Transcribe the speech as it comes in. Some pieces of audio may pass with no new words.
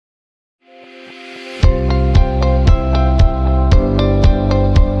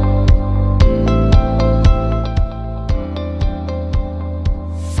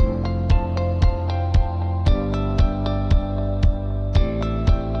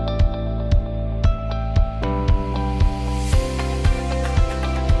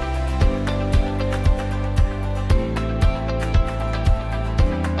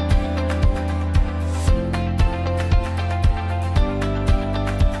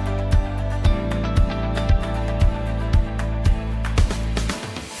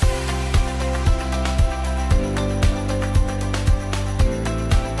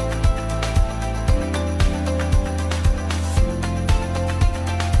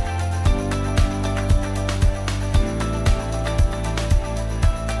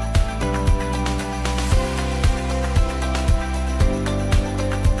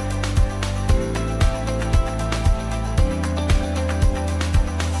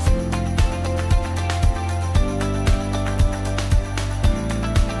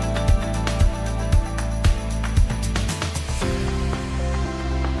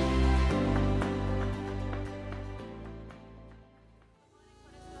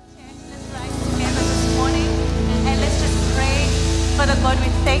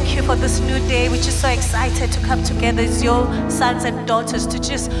day. We're just so excited to come together as your sons and daughters to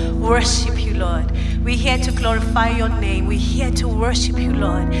just worship you, Lord. We're here to glorify your name. We're here to worship you,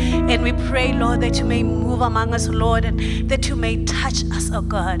 Lord. And we pray, Lord, that you may move among us, Lord, and that you may touch us, oh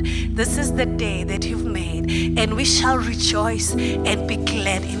God. This is the day that you've made, and we shall rejoice and be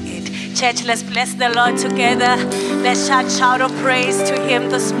glad in it. Church, let's bless the Lord together. Let's shout of praise to him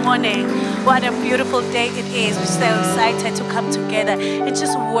this morning. What a beautiful day it is. We're so excited to come together and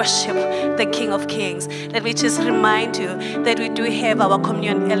just worship the King of Kings. Let me just remind you that we do have our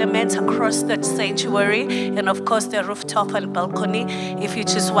communion elements across the sanctuary, and of course the rooftop and balcony. If you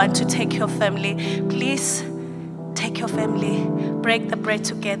just want to take your family, please take your family, break the bread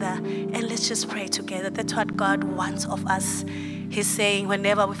together, and let's just pray together. That's what God wants of us. He's saying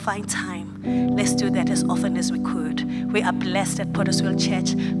whenever we find time, let's do that as often as we could. We are blessed at Pottersville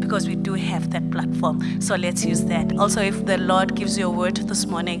Church because we do have that platform. So let's use that. Also, if the Lord gives you a word this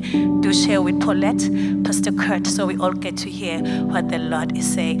morning, do share with Paulette, Pastor Kurt, so we all get to hear what the Lord is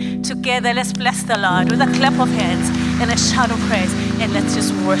saying. Together, let's bless the Lord with a clap of hands and a shout of praise, and let's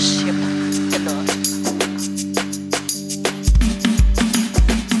just worship the Lord.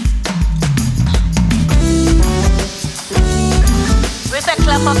 With a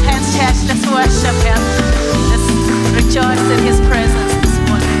clap of hands, church, let's worship him. Let's rejoice in his presence this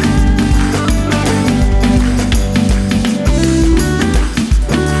morning.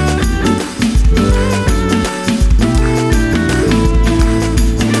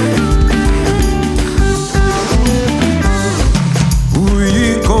 We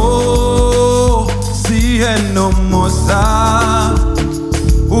go see no mosa.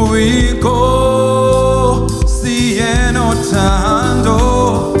 We go see no tando.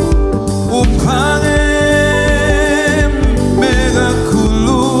 Upane mega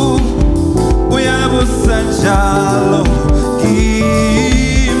kulu. We have sanjalo.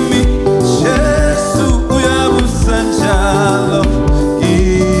 Kimi Jesu. We have sanjalo.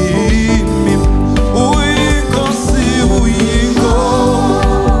 Kimi. We go see. We go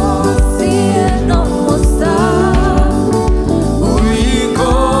see no mosa. We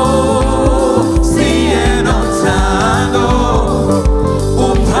go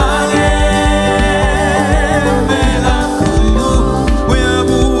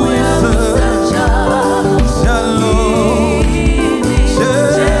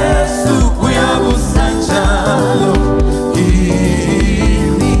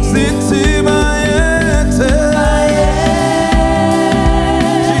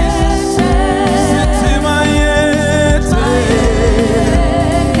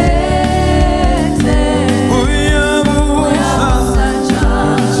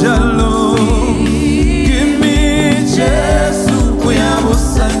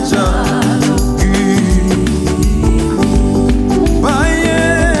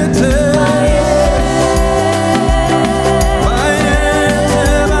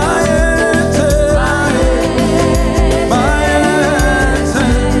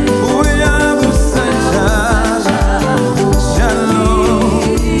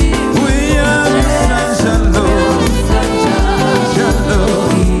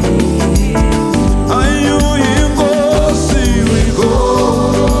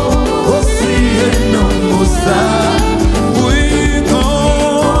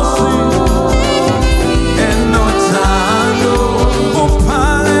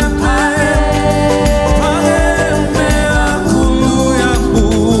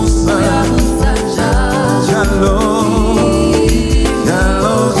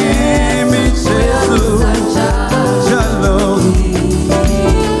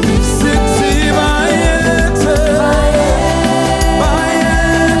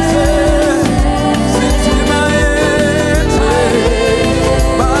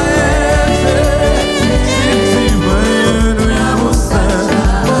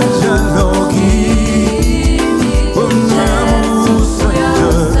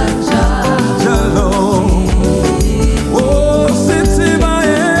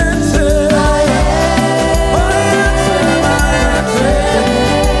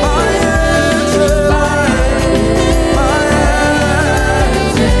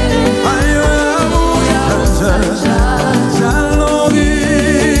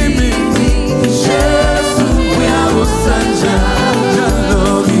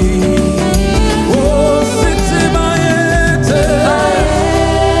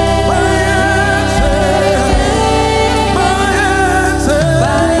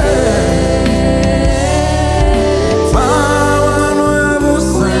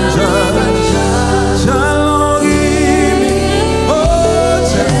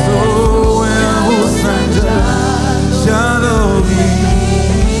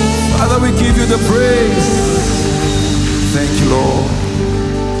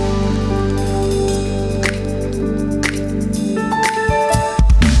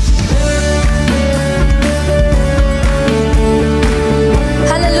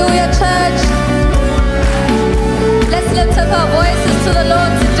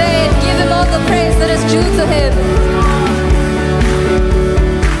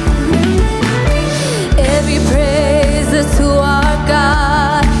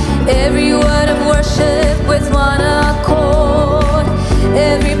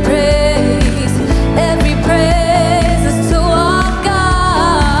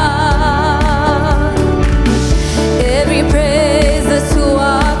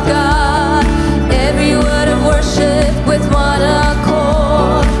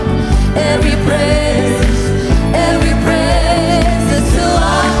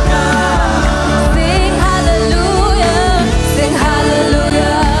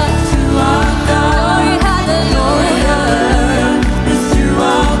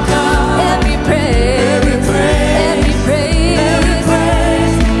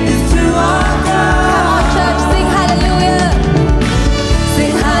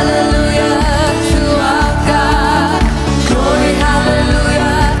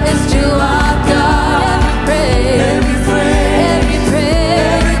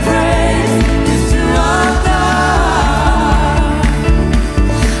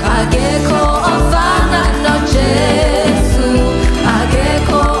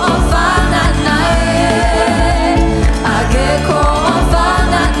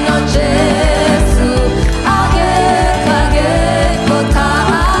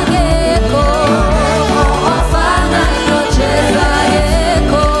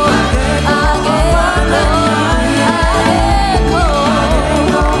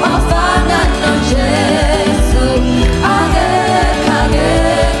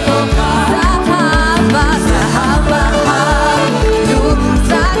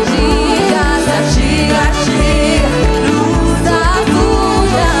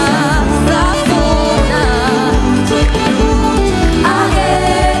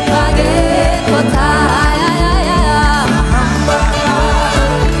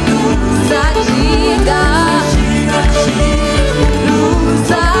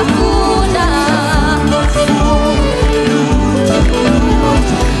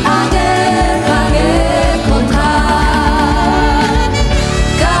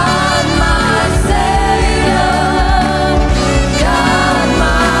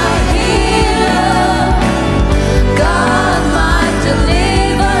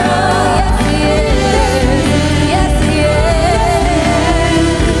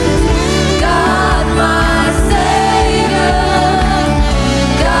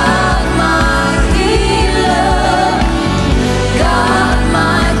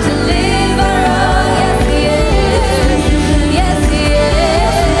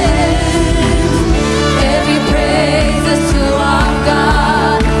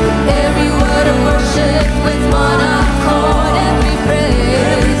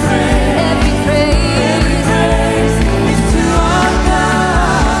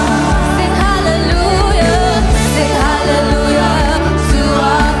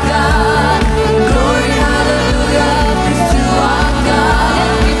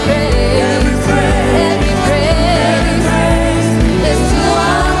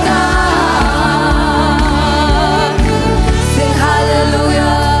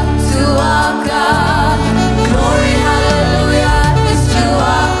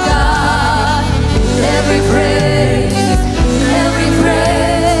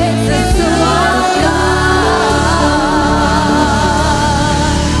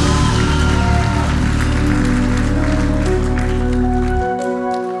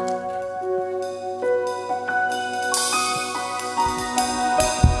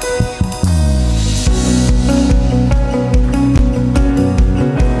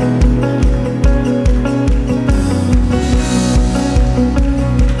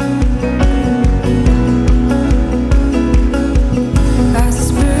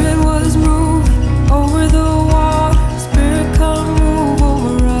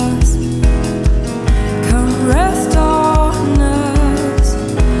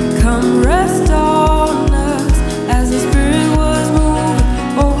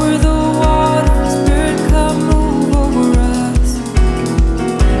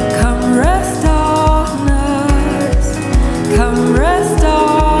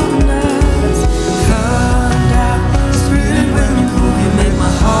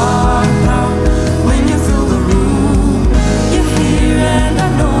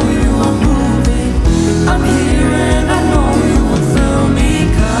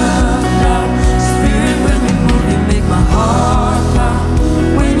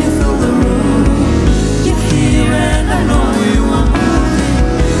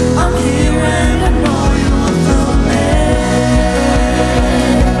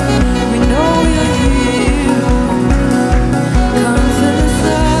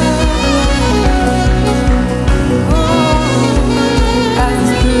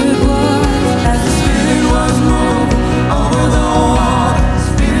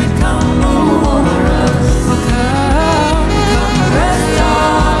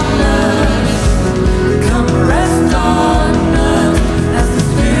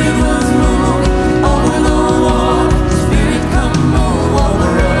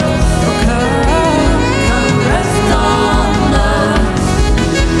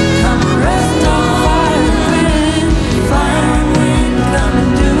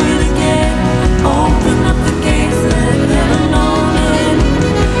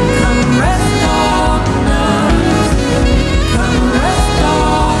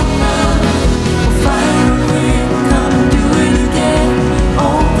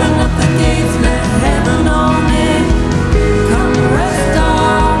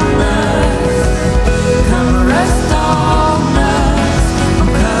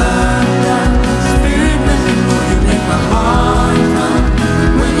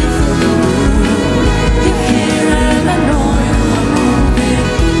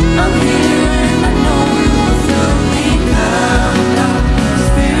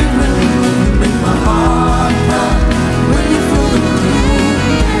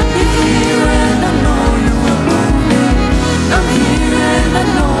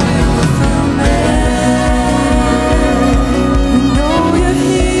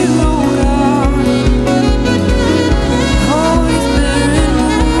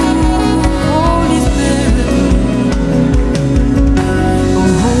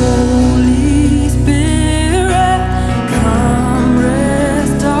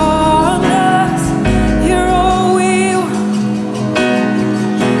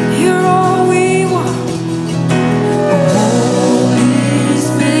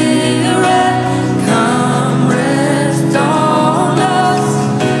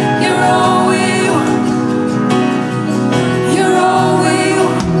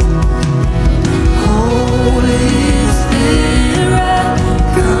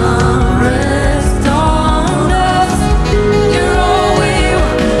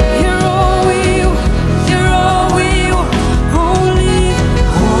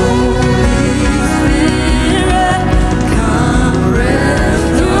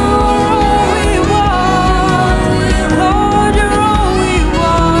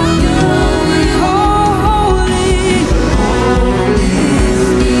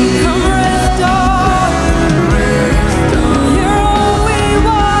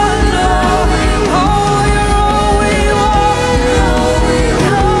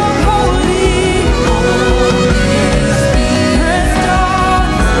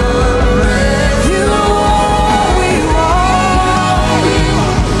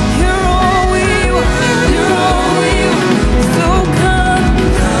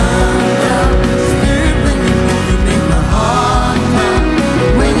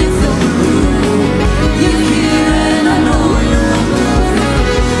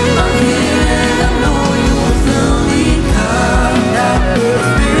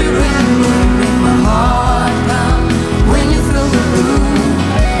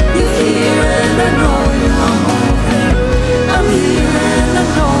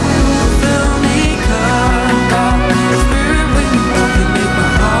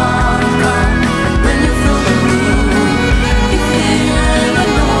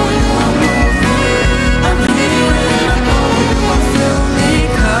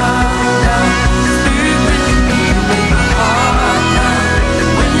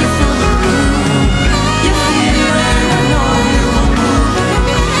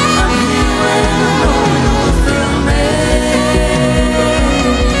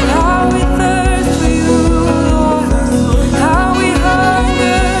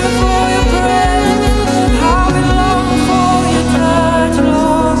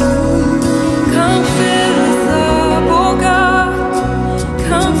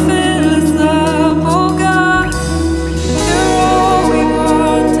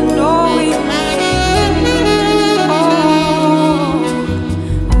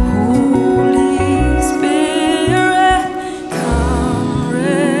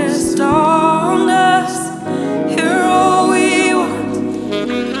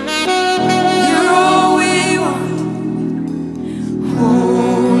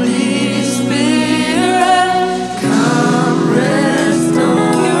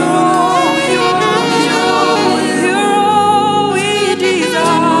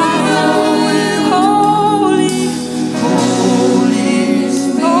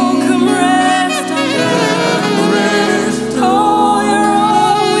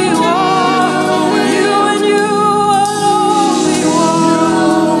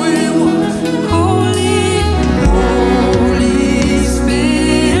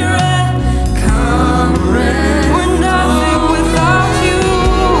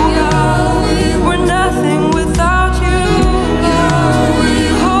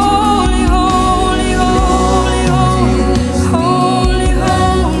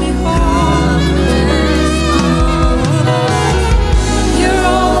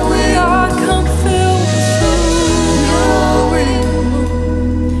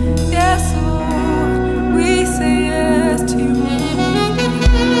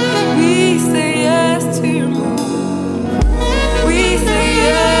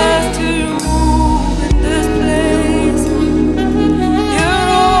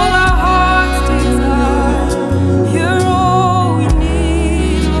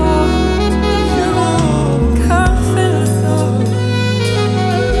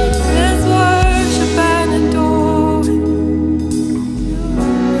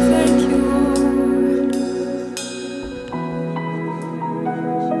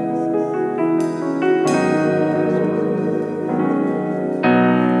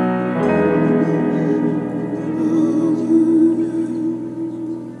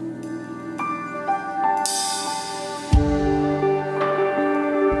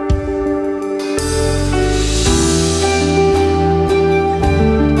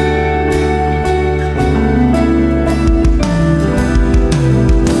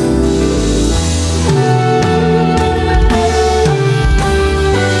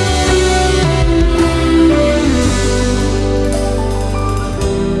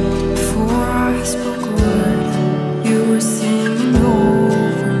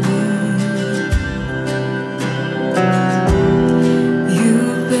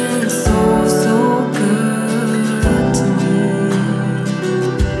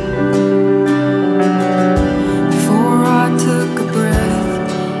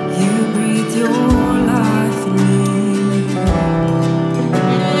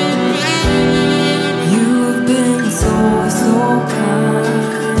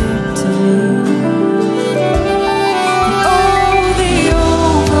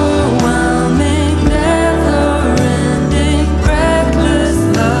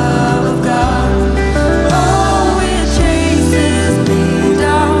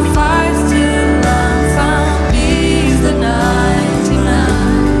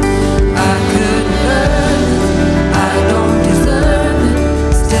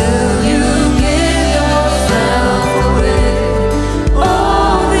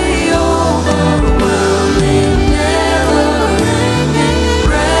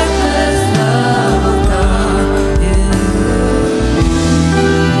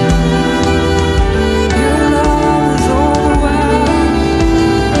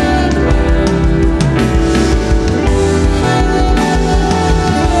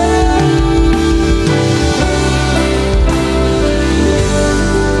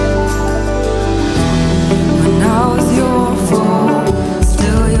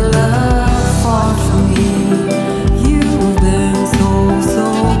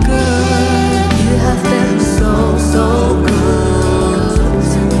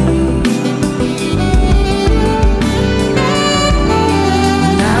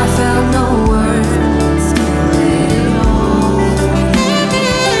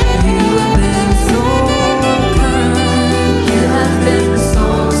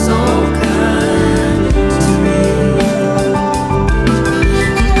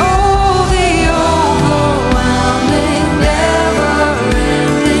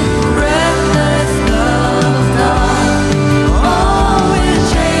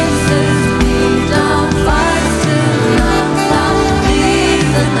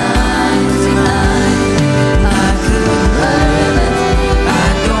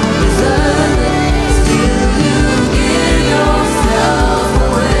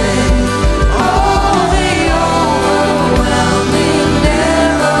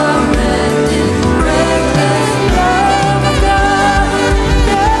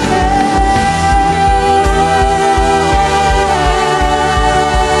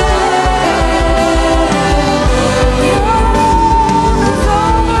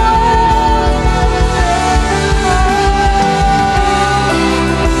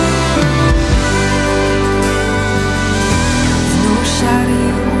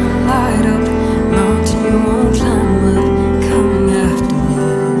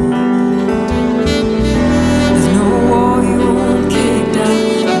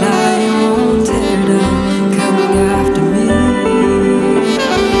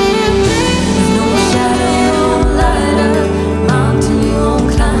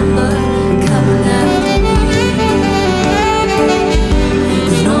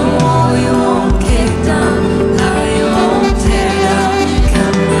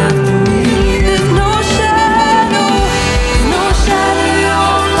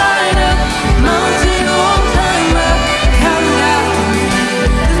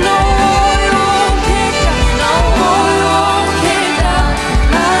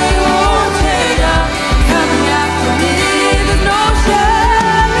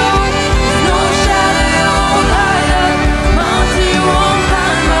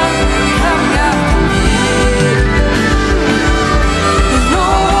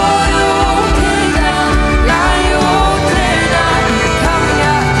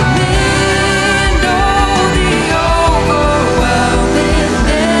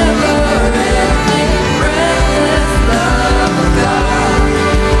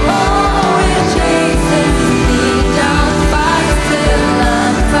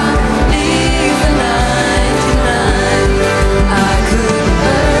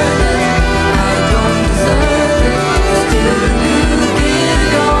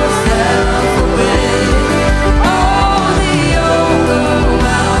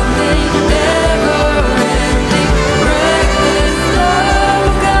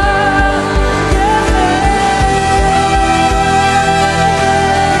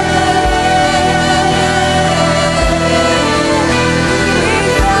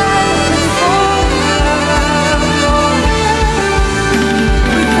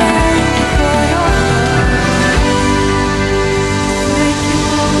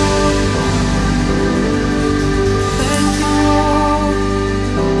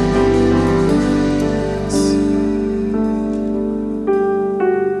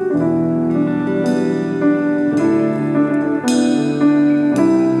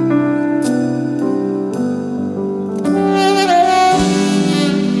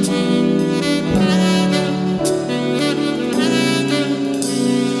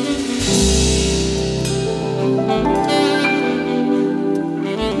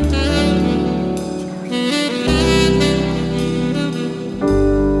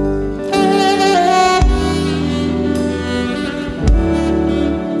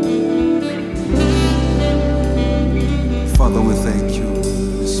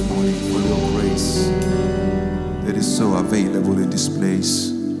available in this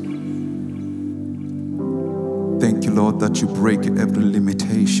place. Thank you, Lord, that you break every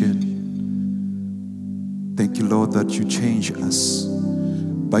limitation. Thank you, Lord, that you change us.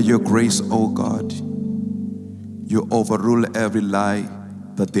 By your grace, oh God, you overrule every lie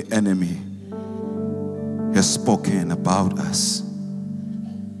that the enemy has spoken about us.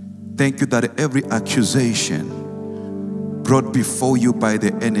 Thank you that every accusation brought before you by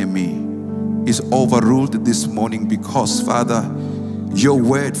the enemy is overruled this morning, because, Father, your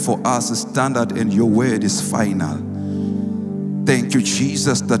word for us is standard and your word is final. Thank you,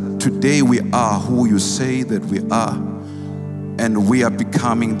 Jesus, that today we are who you say that we are, and we are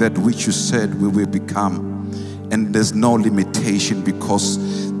becoming that which you said we will become. And there's no limitation, because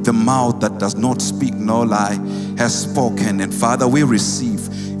the mouth that does not speak no lie has spoken. And Father, we receive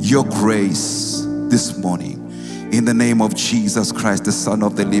your grace this morning in the name of Jesus Christ, the Son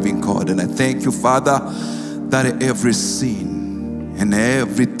of the living God. And I thank you, Father, that every sin and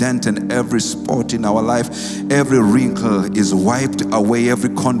every dent and every spot in our life, every wrinkle is wiped away, every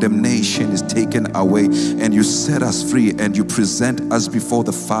condemnation is taken away, and you set us free, and you present us before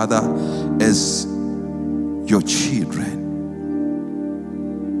the Father as your children.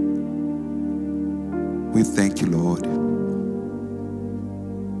 We thank you, Lord, and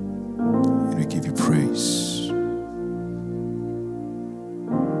we give you praise.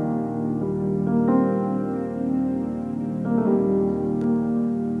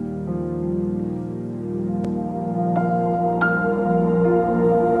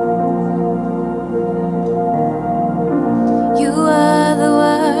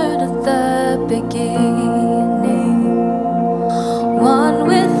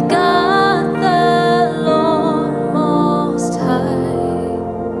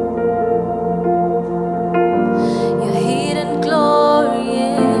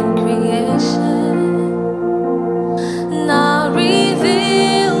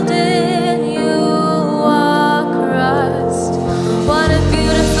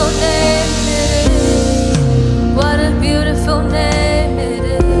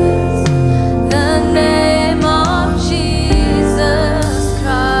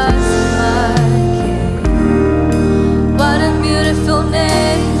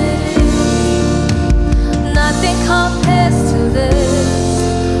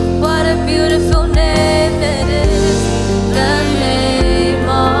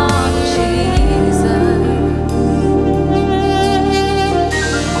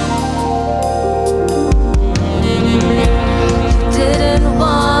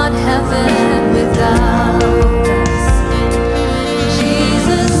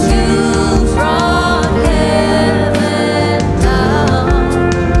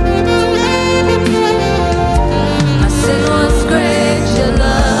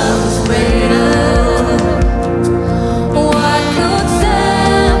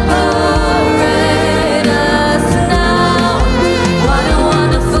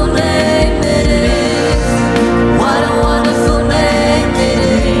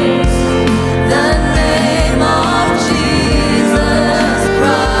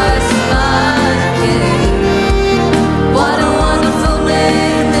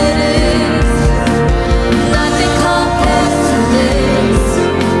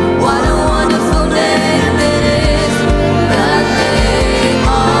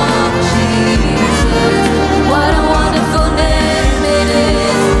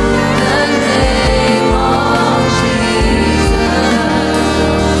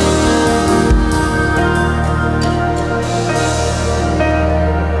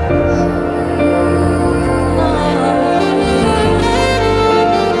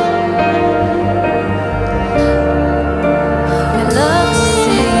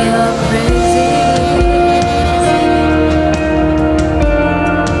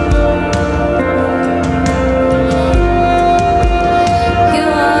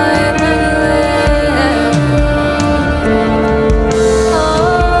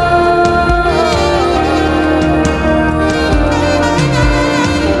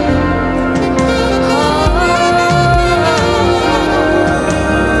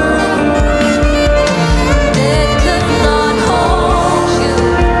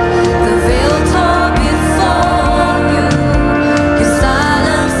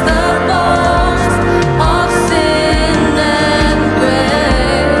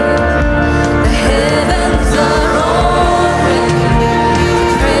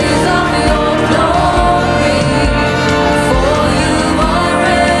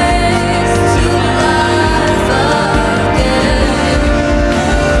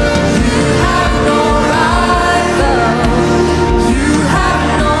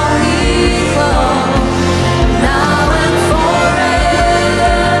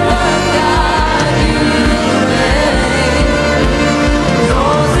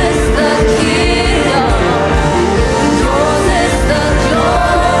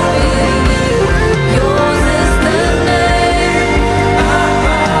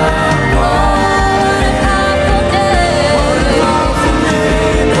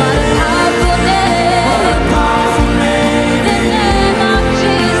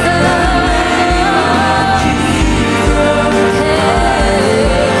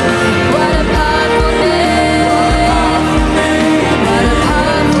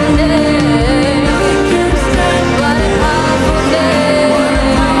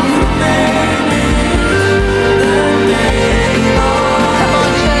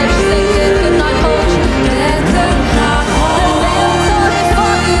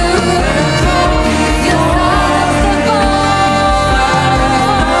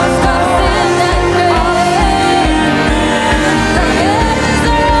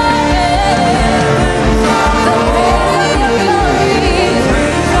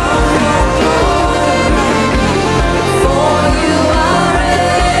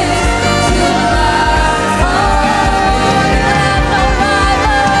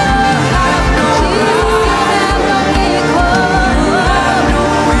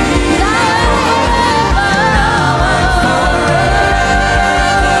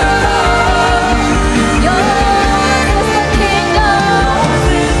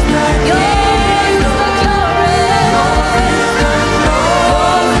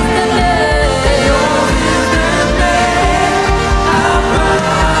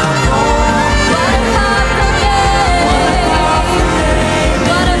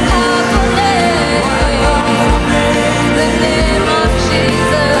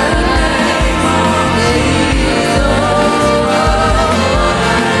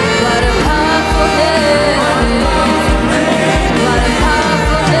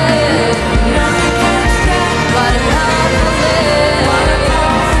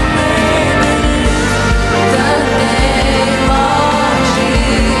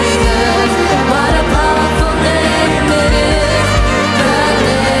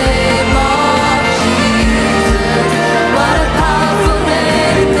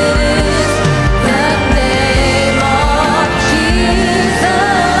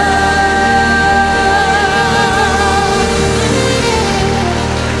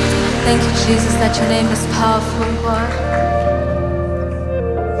 Thank you, Jesus, that your name is powerful, God.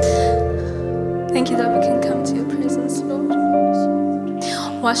 Thank you that we can come to your presence, Lord.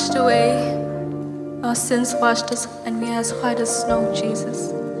 Washed away, our sins washed us, and we are as white as snow,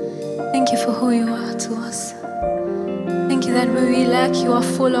 Jesus. Thank you for who you are to us. Thank you that when we lack, you are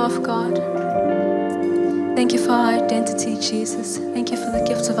full of, God. Thank you for our identity, Jesus. Thank you for the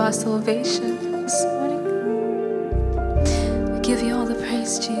gift of our salvation this morning. We give you all the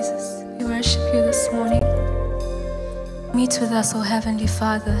praise, Jesus. We worship you this morning. Meet with us, O Heavenly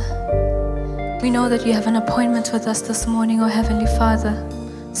Father. We know that you have an appointment with us this morning, O Heavenly Father.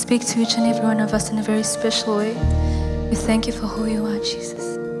 Speak to each and every one of us in a very special way. We thank you for who you are,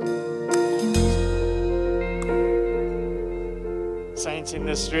 Jesus. Saints, in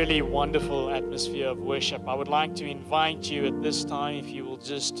this really wonderful atmosphere of worship, I would like to invite you at this time, if you will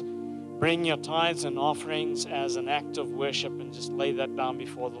just bring your tithes and offerings as an act of worship and just lay that down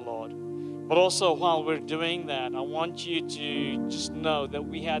before the Lord. But also, while we're doing that, I want you to just know that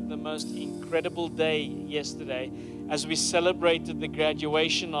we had the most incredible day yesterday as we celebrated the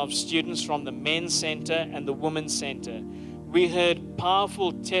graduation of students from the Men's Center and the Women's Center. We heard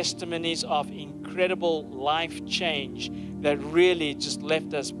powerful testimonies of incredible life change that really just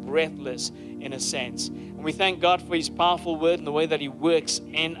left us breathless in a sense. And we thank God for His powerful word and the way that He works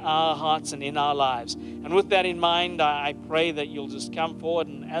in our hearts and in our lives. And with that in mind, I pray that you'll just come forward,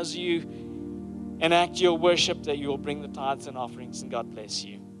 and as you enact your worship, that you will bring the tithes and offerings, and God bless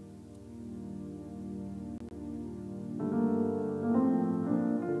you.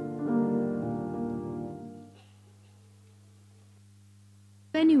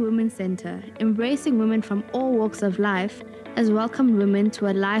 Any Women's Center, embracing women from all walks of life, has welcomed women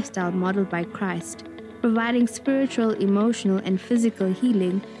to a lifestyle modeled by Christ, providing spiritual, emotional, and physical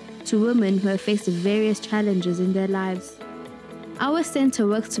healing to women who have faced various challenges in their lives. Our center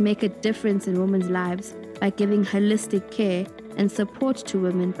works to make a difference in women's lives by giving holistic care and support to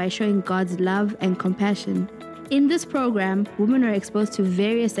women by showing God's love and compassion. In this program, women are exposed to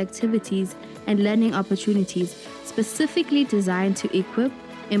various activities and learning opportunities specifically designed to equip,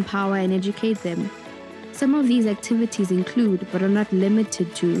 empower, and educate them. Some of these activities include, but are not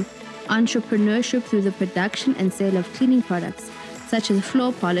limited to, entrepreneurship through the production and sale of cleaning products, such as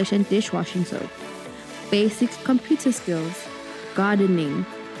floor polish and dishwashing soap, basic computer skills, gardening,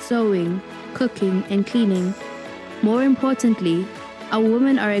 sewing, cooking, and cleaning. More importantly, our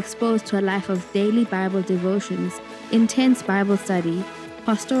women are exposed to a life of daily Bible devotions, intense Bible study,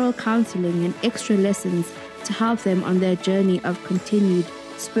 pastoral counseling, and extra lessons to help them on their journey of continued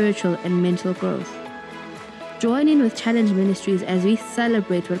spiritual and mental growth. Join in with Challenge Ministries as we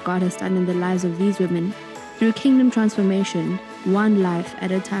celebrate what God has done in the lives of these women through kingdom transformation, one life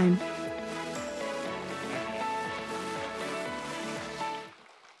at a time.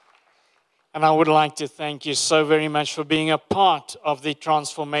 And I would like to thank you so very much for being a part of the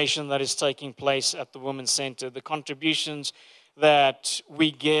transformation that is taking place at the Women's Center. The contributions that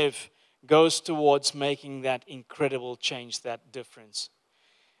we give goes towards making that incredible change, that difference.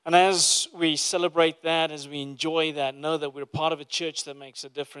 And as we celebrate that, as we enjoy that, know that we're part of a church that makes a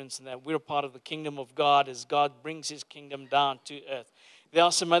difference and that we're part of the kingdom of God as God brings His kingdom down to earth. There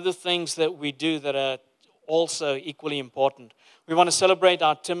are some other things that we do that are also equally important. We want to celebrate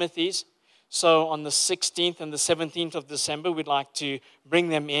our Timothys. So on the 16th and the 17th of December, we'd like to bring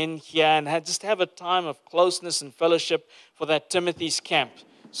them in here and just have a time of closeness and fellowship for that Timothy's camp.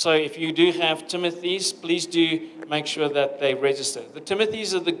 So if you do have Timothys, please do make sure that they register. The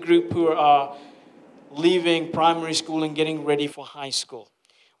Timothys are the group who are leaving primary school and getting ready for high school.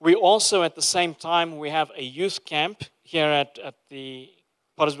 We also, at the same time, we have a youth camp here at the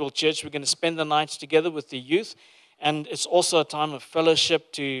Pottersville Church. We're going to spend the nights together with the youth. And it's also a time of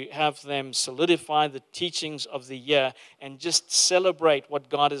fellowship to have them solidify the teachings of the year and just celebrate what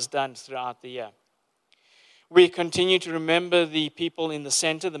God has done throughout the year. We continue to remember the people in the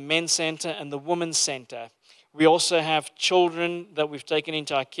center, the men's center and the women's center. We also have children that we've taken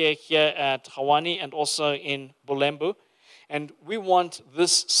into our care here at Hawani and also in Bulembu. And we want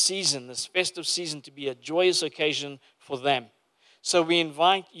this season, this festive season, to be a joyous occasion for them. So we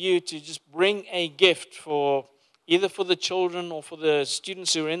invite you to just bring a gift for either for the children or for the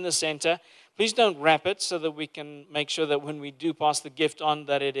students who are in the center. Please don't wrap it so that we can make sure that when we do pass the gift on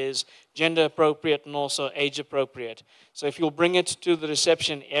that it is gender appropriate and also age appropriate. So if you'll bring it to the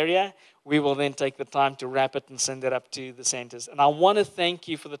reception area, we will then take the time to wrap it and send it up to the centers. And I want to thank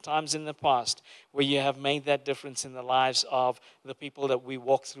you for the times in the past where you have made that difference in the lives of the people that we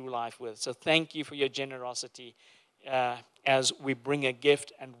walk through life with. So thank you for your generosity as we bring a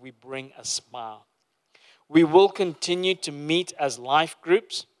gift and we bring a smile. We will continue to meet as life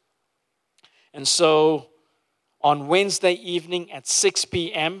groups. And so on Wednesday evening at 6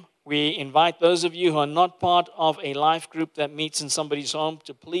 p.m., we invite those of you who are not part of a life group that meets in somebody's home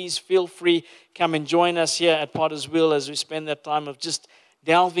to please feel free, come and join us here at Potter's Wheel as we spend that time of just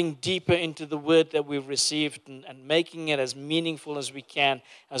delving deeper into the word that we've received and making it as meaningful as we can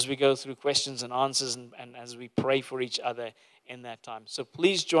as we go through questions and answers and as we pray for each other in that time. So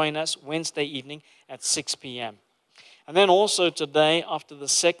please join us Wednesday evening at 6 p.m. And then also today, after the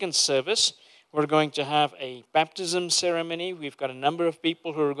second service, we're going to have a baptism ceremony. We've got a number of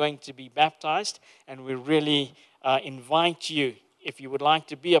people who are going to be baptized, and we really invite you, if you would like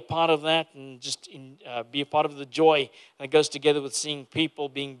to be a part of that and just be a part of the joy that goes together with seeing people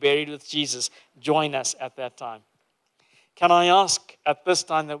being buried with Jesus, join us at that time. Can I ask at this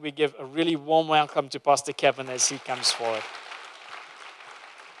time that we give a really warm welcome to Pastor Kevin as he comes forward.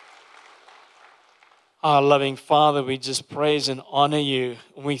 Our loving Father, we just praise and honor you.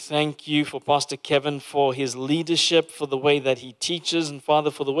 We thank you for Pastor Kevin, for his leadership, for the way that he teaches, and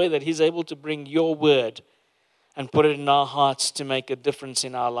Father, for the way that he's able to bring your word and put it in our hearts to make a difference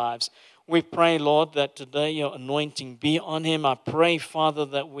in our lives. We pray, Lord, that today your anointing be on him. I pray, Father,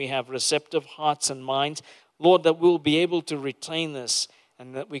 that we have receptive hearts and minds. Lord, that we'll be able to retain this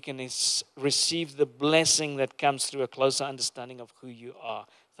and that we can receive the blessing that comes through a closer understanding of who you are.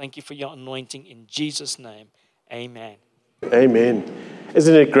 Thank you for your anointing in Jesus' name. Amen. Amen.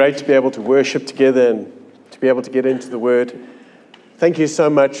 Isn't it great to be able to worship together and to be able to get into the Word? Thank you so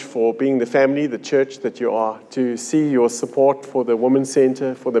much for being the family, the church that you are. To see your support for the Women's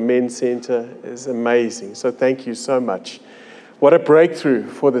Center, for the Men's Center is amazing. So thank you so much. What a breakthrough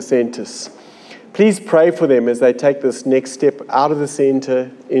for the centers. Please pray for them as they take this next step out of the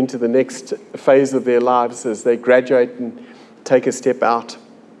center into the next phase of their lives as they graduate and take a step out.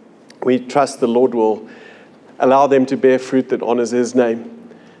 We trust the Lord will allow them to bear fruit that honors His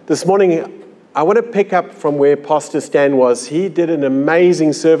name. This morning, I want to pick up from where Pastor Stan was. He did an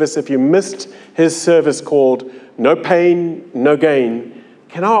amazing service. If you missed his service called No Pain, No Gain,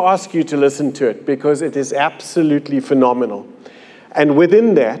 can I ask you to listen to it because it is absolutely phenomenal. And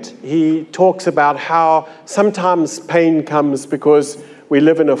within that, he talks about how sometimes pain comes because we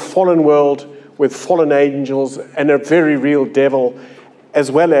live in a fallen world with fallen angels and a very real devil, as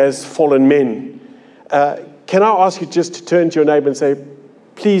well as fallen men. Can I ask you just to turn to your neighbor and say,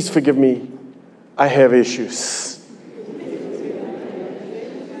 please forgive me, I have issues.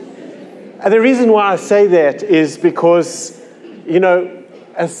 And the reason why I say that is because,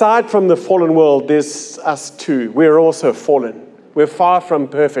 aside from the fallen world, there's us too. We're also fallen. We're far from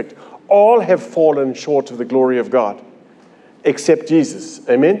perfect. All have fallen short of the glory of God, except Jesus.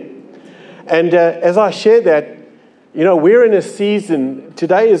 Amen? And as I share that, we're in a season,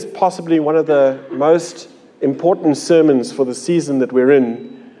 today is possibly one of the most important sermons for the season that we're in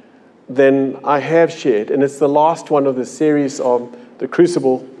than I have shared. And it's the last one of the series of the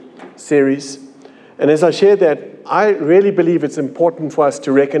Crucible series. And as I share that, I really believe it's important for us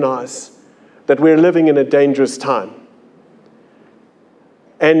to recognize that we're living in a dangerous time.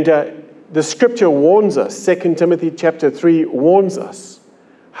 And the scripture warns us, 2 Timothy chapter 3 warns us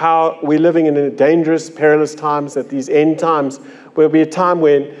how we're living in a dangerous, perilous times, that these end times will be a time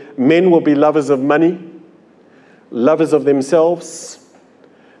when men will be lovers of money, lovers of themselves,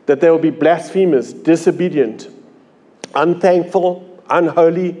 that they will be blasphemers, disobedient, unthankful,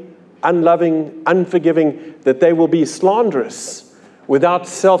 unholy, unloving, unforgiving, that they will be slanderers, without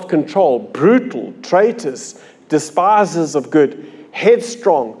self-control, brutal, traitors, despisers of good,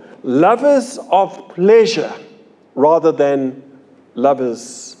 headstrong, lovers of pleasure rather than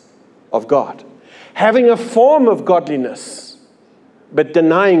lovers of God, having a form of godliness, but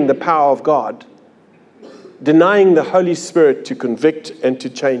denying the power of God, denying the Holy Spirit to convict and to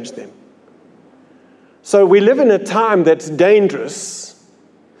change them. So we live in a time that's dangerous,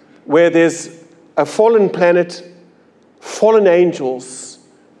 where there's a fallen planet, fallen angels,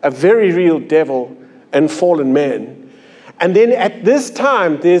 a very real devil, and fallen man. And then at this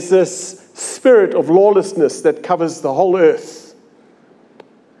time, there's this spirit of lawlessness that covers the whole earth.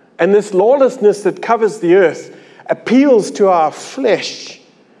 And this lawlessness that covers the earth appeals to our flesh.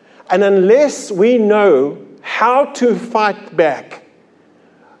 And unless we know how to fight back,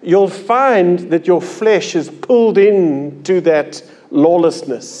 you'll find that your flesh is pulled into that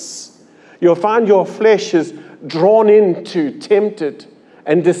lawlessness. You'll find your flesh is drawn into, tempted,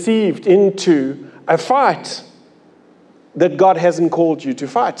 and deceived into a fight that God hasn't called you to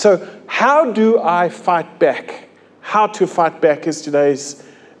fight. So how do I fight back? How to fight back is today's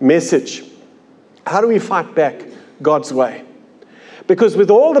message. How do we fight back God's way? Because with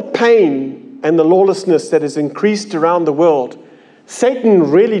all the pain and the lawlessness that has increased around the world, Satan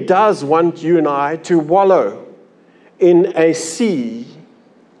really does want you and I to wallow in a sea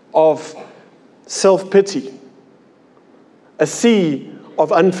of self-pity, a sea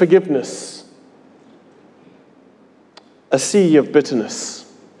of unforgiveness, a sea of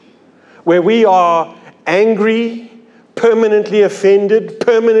bitterness, where we are angry, permanently offended,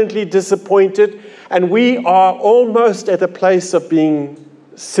 permanently disappointed, and we are almost at a place of being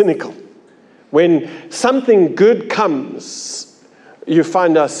cynical. When something good comes, you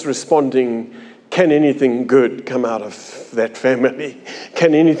find us responding, can anything good come out of that family?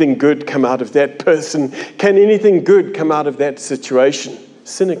 Can anything good come out of that person? Can anything good come out of that situation?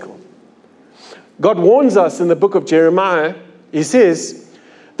 Cynical. God warns us in the book of Jeremiah. He says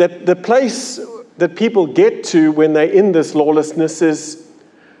that the place that people get to when they're in this lawlessness is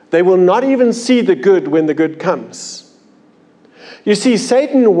they will not even see the good when the good comes. You see,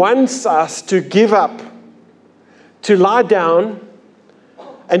 Satan wants us to give up, to lie down,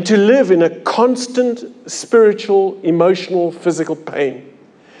 and to live in a constant spiritual, emotional, physical pain.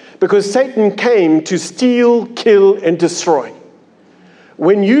 Because Satan came to steal, kill, and destroy.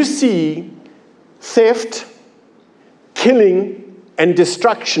 When you see theft, killing, and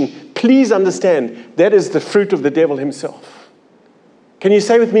destruction, please understand that is the fruit of the devil himself. Can you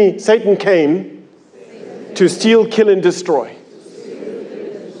say with me, Satan came to steal, kill, and destroy?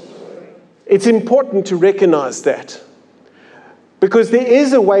 It's important to recognize that. Because there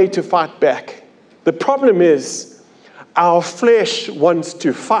is a way to fight back. The problem is our flesh wants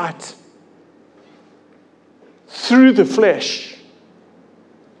to fight through the flesh,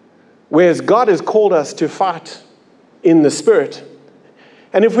 whereas God has called us to fight in the Spirit.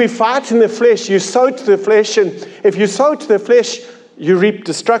 And if we fight in the flesh, you sow to the flesh, and if you sow to the flesh, you reap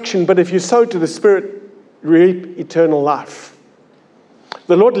destruction, but if you sow to the Spirit, you reap eternal life.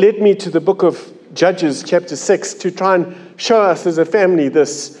 The Lord led me to the book of Judges chapter 6 to try and show us as a family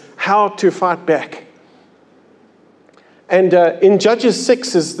this, how to fight back. And in Judges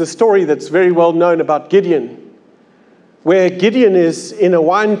 6 is the story that's very well known about Gideon, where Gideon is in a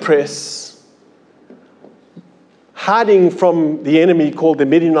wine press, hiding from the enemy called the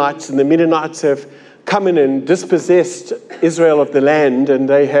Midianites, and the Midianites have come in and dispossessed Israel of the land, and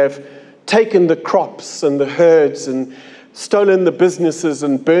they have taken the crops and the herds and stolen the businesses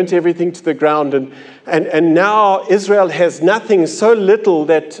and burnt everything to the ground. And now Israel has nothing, so little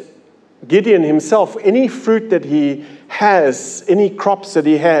that Gideon himself, any fruit that he has, any crops that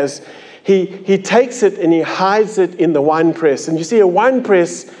he has, he takes it and he hides it in the winepress. And you see, a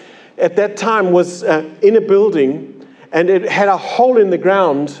winepress at that time was in a building, and it had a hole in the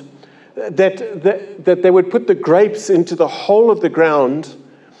ground that they would put the grapes into the hole of the ground.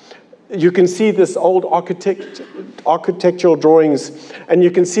 You can see this old architectural drawings, and you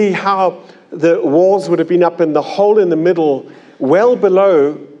can see how the walls would have been up in the hole in the middle, well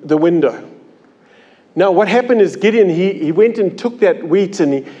below the window. Now, what happened is Gideon, he went and took that wheat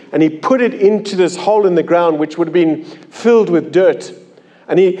and he put it into this hole in the ground, which would have been filled with dirt.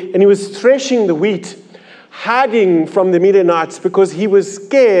 And he was threshing the wheat, hiding from the Midianites, because he was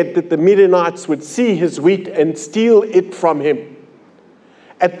scared that the Midianites would see his wheat and steal it from him.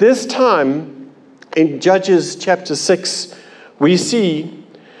 At this time, in Judges chapter 6, we see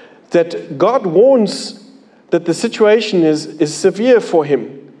that God warns that the situation is severe for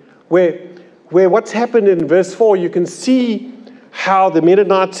him, where what's happened in verse 4, you can see how the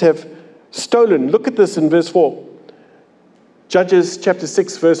Midianites have stolen. Look at this in verse 4. Judges chapter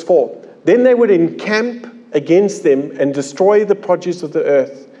 6, verse 4. Then they would encamp against them and destroy the produce of the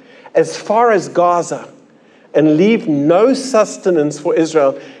earth as far as Gaza, and leave no sustenance for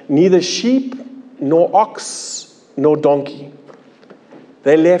Israel, neither sheep, nor ox, nor donkey.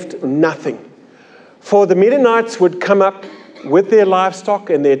 They left nothing. For the Midianites would come up with their livestock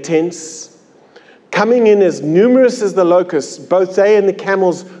and their tents, coming in as numerous as the locusts. Both they and the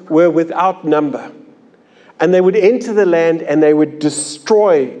camels were without number. And they would enter the land and they would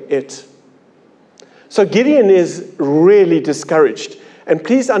destroy it. So Gideon is really discouraged. And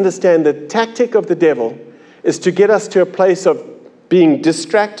please understand the tactic of the devil is to get us to a place of being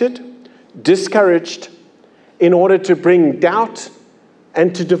distracted, discouraged, in order to bring doubt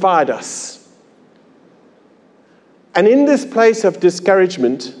and to divide us. And in this place of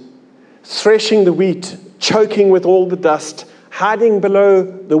discouragement, threshing the wheat, choking with all the dust, hiding below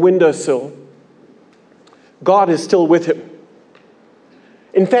the windowsill, God is still with him.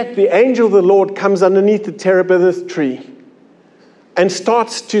 In fact, the angel of the Lord comes underneath the terebinth tree and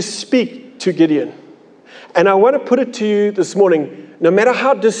starts to speak to Gideon. And I want to put it to you this morning, no matter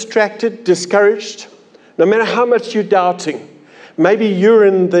how distracted, discouraged, no matter how much you're doubting, maybe you're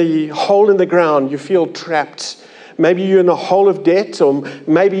in the hole in the ground, you feel trapped. Maybe you're in a hole of debt, or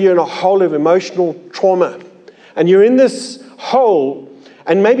maybe you're in a hole of emotional trauma. And you're in this hole,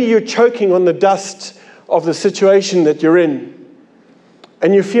 and maybe you're choking on the dust of the situation that you're in.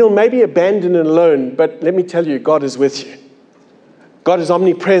 And you feel maybe abandoned and alone, but let me tell you, God is with you. God is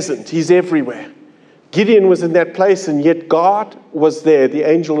omnipresent. He's everywhere. Gideon was in that place, and yet God was there. The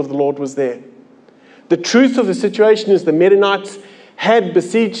angel of the Lord was there. The truth of the situation is the Midianites had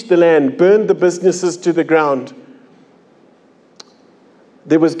besieged the land, burned the businesses to the ground.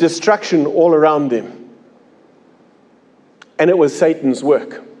 There was destruction all around them. And it was Satan's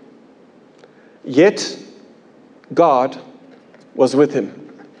work. Yet, God was with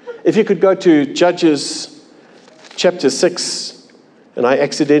him. If you could go to Judges chapter 6, and I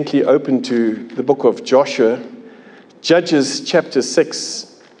accidentally opened to the book of Joshua. Judges chapter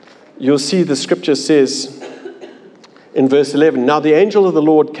 6, you'll see the scripture says in verse 11, "Now the angel of the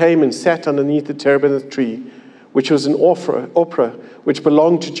Lord came and sat underneath the terebinth tree, which was an Ophrah, which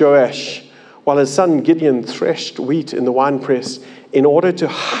belonged to Joash, while his son Gideon threshed wheat in the winepress in order to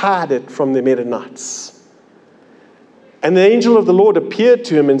hide it from the Midianites. And the angel of the Lord appeared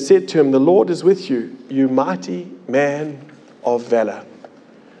to him and said to him, 'The Lord is with you, you mighty man of valor.'"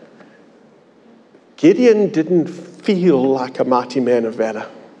 Gideon didn't feel like a mighty man of valor.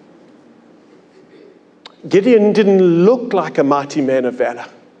 Gideon didn't look like a mighty man of valor.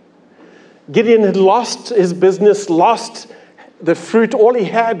 Gideon had lost his business, lost the fruit. All he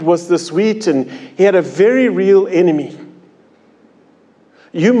had was this wheat, and he had a very real enemy.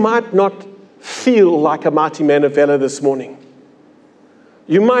 You might not feel like a mighty man of valor this morning.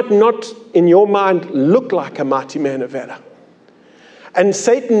 You might not, in your mind, look like a mighty man of valor. And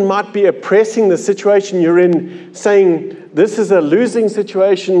Satan might be oppressing the situation you're in, saying, this is a losing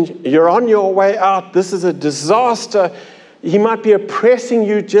situation, you're on your way out, this is a disaster. He might be oppressing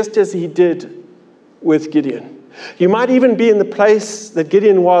you just as he did with Gideon. You might even be in the place that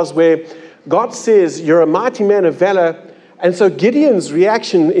Gideon was, where God says, you're a mighty man of valor. And so Gideon's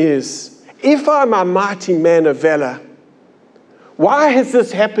reaction is, if I'm a mighty man of valor, why has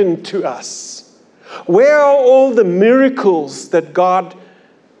this happened to us? Where are all the miracles that God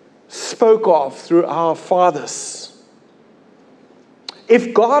spoke of through our fathers?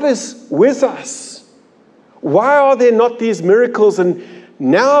 If God is with us, why are there not these miracles? And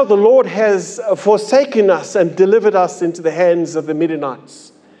now the Lord has forsaken us and delivered us into the hands of the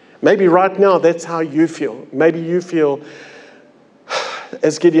Midianites. Maybe right now that's how you feel. Maybe you feel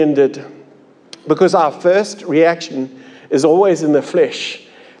as Gideon did. Because our first reaction is always in the flesh.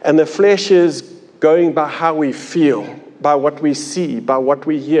 And the flesh is going by how we feel, by what we see, by what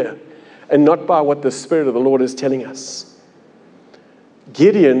we hear, and not by what the Spirit of the Lord is telling us.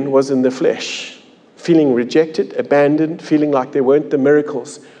 Gideon was in the flesh, feeling rejected, abandoned, feeling like there weren't the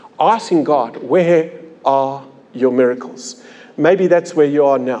miracles, asking God, where are your miracles? Maybe that's where you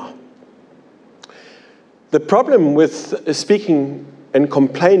are now. The problem with speaking and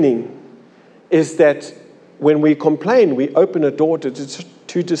complaining is that when we complain, we open a door to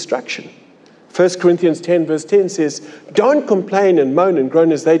destruction. 1 Corinthians 10 verse 10 says, don't complain and moan and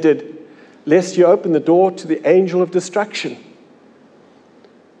groan as they did, lest you open the door to the angel of destruction.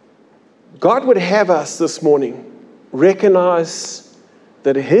 God would have us this morning recognize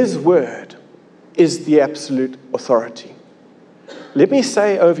that His word is the absolute authority. Let me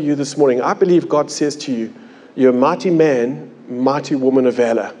say over you this morning, I believe God says to you, you're a mighty man, mighty woman of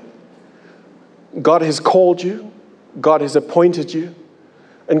valor. God has called you, God has appointed you,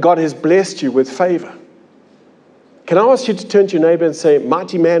 and God has blessed you with favor. Can I ask you to turn to your neighbor and say,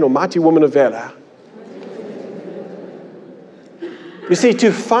 mighty man or mighty woman of valor? You see,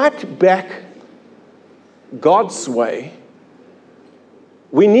 to fight back God's way,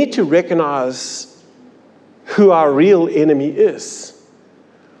 we need to recognize who our real enemy is.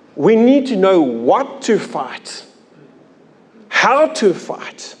 We need to know what to fight, how to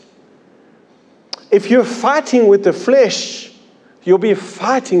fight. If you're fighting with the flesh, you'll be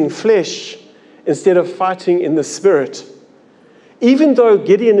fighting flesh instead of fighting in the Spirit. Even though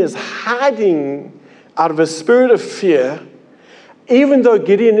Gideon is hiding out of a spirit of fear, even though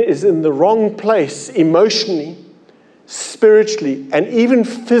Gideon is in the wrong place emotionally, spiritually, and even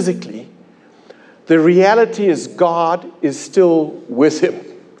physically, the reality is God is still with him,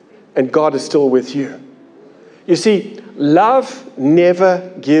 and God is still with you. You see, love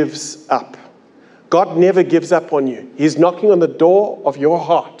never gives up. God never gives up on you. He's knocking on the door of your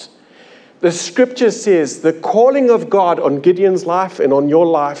heart. The scripture says the calling of God on Gideon's life and on your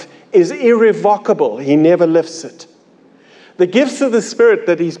life is irrevocable. He never lifts it. The gifts of the Spirit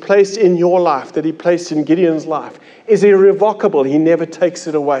that He's placed in your life, that He placed in Gideon's life, is irrevocable. He never takes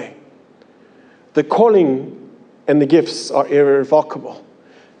it away. The calling and the gifts are irrevocable.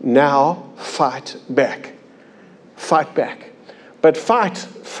 Now fight back. Fight back. But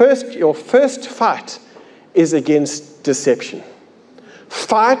your first fight is against deception.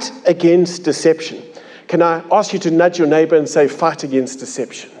 Fight against deception. Can I ask you to nudge your neighbor and say, fight against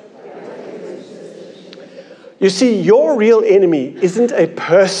deception? You see, your real enemy isn't a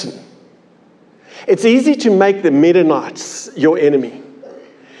person. It's easy to make the Midianites your enemy.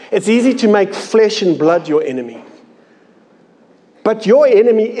 It's easy to make flesh and blood your enemy. But your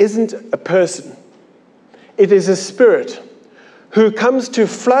enemy isn't a person. It is a spirit who comes to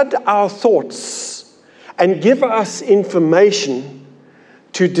flood our thoughts and give us information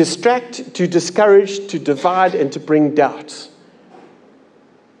to distract, to discourage, to divide, and to bring doubt.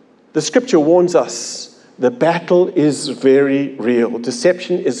 The scripture warns us the battle is very real.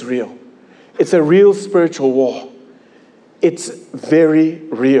 Deception is real. It's a real spiritual war. It's very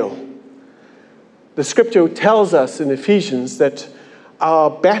real. The scripture tells us in Ephesians that our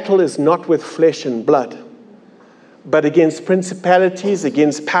battle is not with flesh and blood, but against principalities,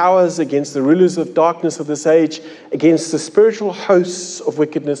 against powers, against the rulers of darkness of this age, against the spiritual hosts of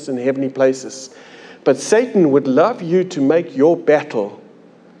wickedness in heavenly places. But Satan would love you to make your battle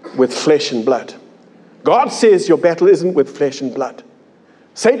with flesh and blood. God says your battle isn't with flesh and blood.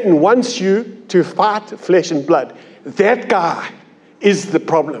 Satan wants you to fight flesh and blood. That guy is the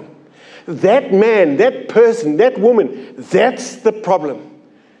problem. That man, that person, that woman, that's the problem.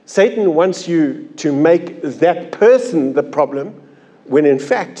 Satan wants you to make that person the problem when in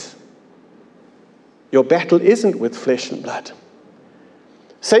fact your battle isn't with flesh and blood.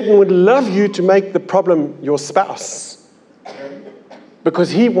 Satan would love you to make the problem your spouse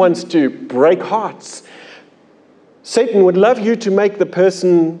because he wants to break hearts. Satan would love you to make the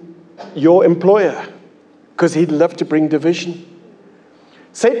person your employer because he'd love to bring division.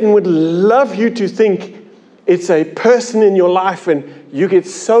 Satan would love you to think it's a person in your life and you get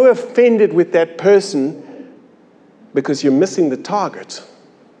so offended with that person because you're missing the target.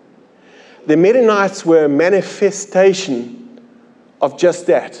 The Midianites were a manifestation of just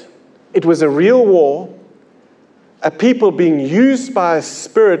that. It was a real war, a people being used by a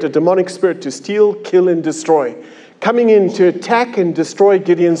spirit, a demonic spirit, to steal, kill, and destroy, coming in to attack and destroy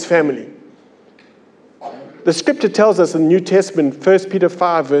Gideon's family. The scripture tells us in the New Testament, 1 Peter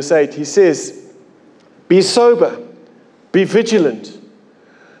 5, verse 8, he says, be sober, be vigilant,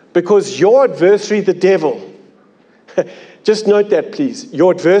 because your adversary, the devil, just note that please,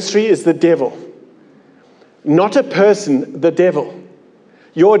 your adversary is the devil, not a person, the devil.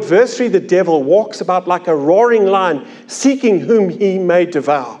 Your adversary, the devil, walks about like a roaring lion, seeking whom he may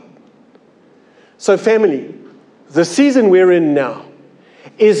devour. So family, the season we're in now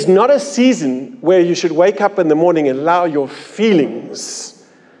is not a season where you should wake up in the morning and allow your feelings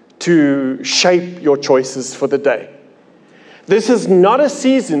to shape your choices for the day. This is not a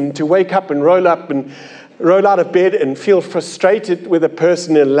season to wake up and roll out of bed and feel frustrated with a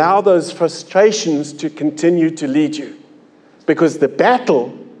person and allow those frustrations to continue to lead you. Because the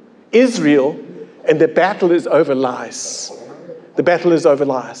battle is real and the battle is over lies. The battle is over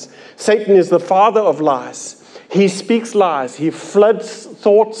lies. Satan is the father of lies. He speaks lies. He floods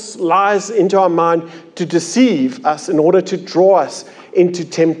thoughts, lies into our mind to deceive us in order to draw us into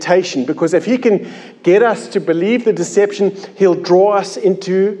temptation. Because if he can get us to believe the deception, he'll draw us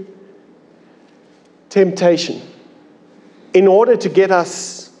into temptation in order to get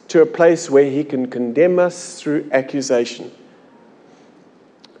us to a place where he can condemn us through accusation.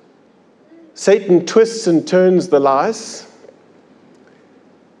 Satan twists and turns the lies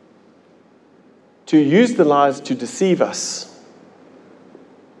to use the lies to deceive us.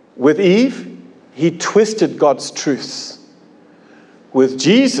 With Eve, he twisted God's truth. With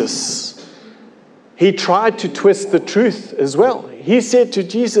Jesus, he tried to twist the truth as well. He said to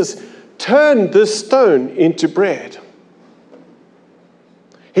Jesus, turn this stone into bread.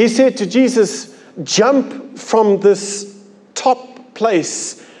 He said to Jesus, jump from this top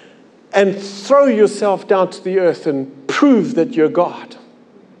place and throw yourself down to the earth and prove that you're God.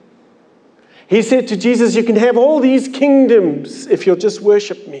 He said to Jesus, you can have all these kingdoms if you'll just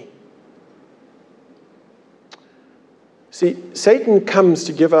worship me. See, Satan comes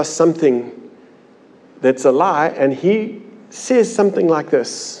to give us something that's a lie, and he says something like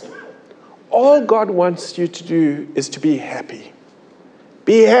this. All God wants you to do is to be happy.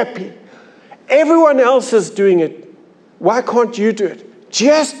 Be happy. Everyone else is doing it. Why can't you do it?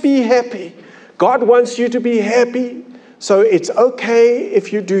 Just be happy. God wants you to be happy, so it's okay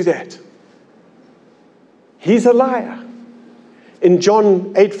if you do that. He's a liar. In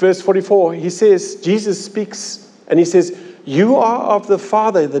John 8, verse 44, he says, Jesus speaks, and he says, you are of the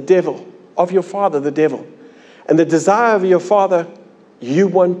father, the devil, of your father, the devil, and the desire of your father you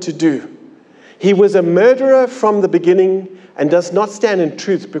want to do. He was a murderer from the beginning and does not stand in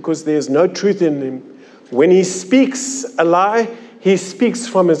truth because there is no truth in him. When he speaks a lie, he speaks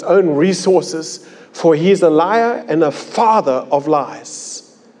from his own resources, for he is a liar and a father of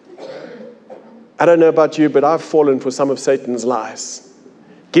lies. I don't know about you, but I've fallen for some of Satan's lies.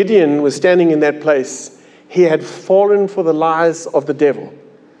 Gideon was standing in that place. He had fallen for the lies of the devil.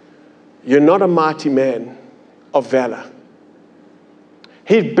 You're not a mighty man of valor.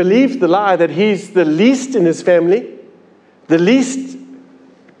 He believed the lie that he's the least in his family, the least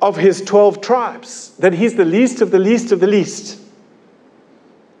of his 12 tribes, that he's the least of the least of the least.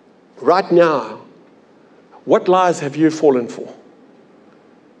 Right now, what lies have you fallen for?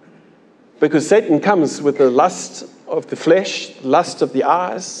 Because Satan comes with the lust of the flesh, lust of the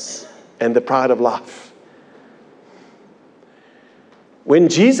eyes, and the pride of life. When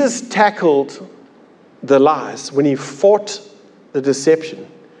Jesus tackled the lies, when he fought the deception,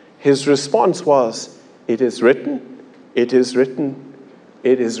 his response was, "It is written, it is written,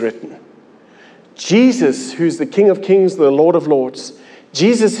 it is written." Jesus, who's the King of Kings, the Lord of Lords,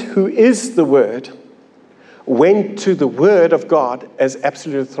 Jesus, who is the Word, went to the Word of God as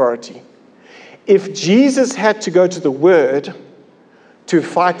absolute authority. If Jesus had to go to the Word to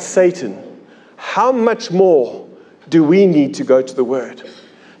fight Satan, how much more do we need to go to the Word?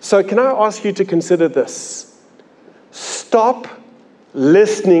 So can I ask you to consider this? Stop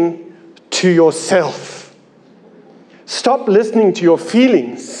listening to yourself. Stop listening to your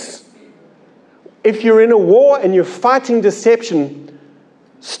feelings. If you're in a war and you're fighting deception,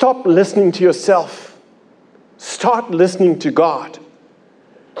 stop listening to yourself. Start listening to God.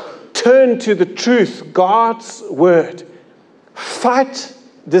 Turn to the truth, God's word. Fight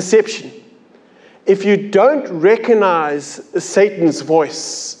deception. If you don't recognize Satan's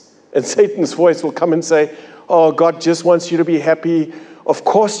voice, and Satan's voice will come and say, "Oh, God just wants you to be happy. Of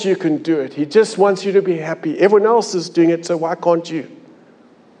course you can do it. He just wants you to be happy. Everyone else is doing it, so why can't you?"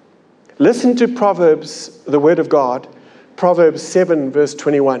 Listen to Proverbs, the word of God, Proverbs 7, verse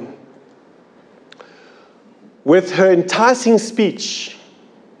 21. With her enticing speech,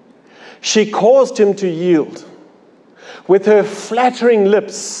 she caused him to yield. With her flattering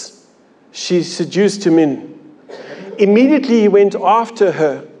lips, she seduced him in. Immediately he went after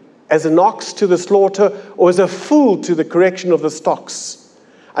her as an ox to the slaughter, or as a fool to the correction of the stocks,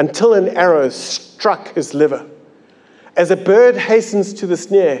 until an arrow struck his liver. As a bird hastens to the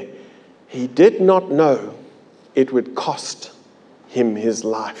snare, he did not know it would cost him his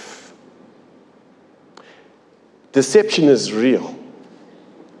life. Deception is real.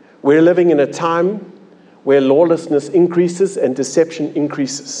 We're living in a time where lawlessness increases and deception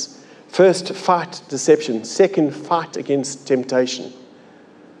increases. First, fight deception. Second, fight against temptation.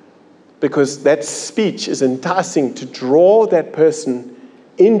 Because that speech is enticing to draw that person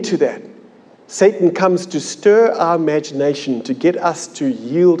into that. Satan comes to stir our imagination, to get us to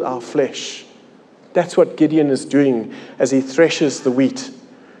yield our flesh. That's what Gideon is doing as he threshes the wheat.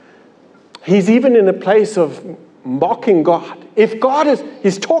 He's even in a place of mocking God.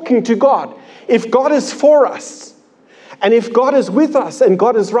 He's talking to God. If God is for us, and if God is with us, and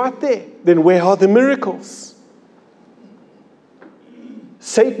God is right there, then where are the miracles?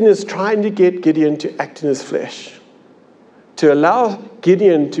 Satan is trying to get Gideon to act in his flesh, to allow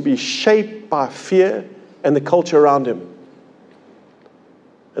Gideon to be shaped by fear and the culture around him.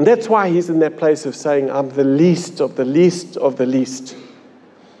 And that's why he's in that place of saying, "I'm the least of the least of the least.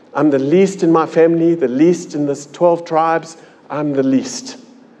 I'm the least in my family, the least in the 12 tribes. I'm the least."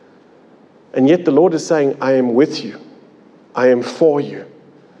 And yet the Lord is saying, "I am with you. I am for you.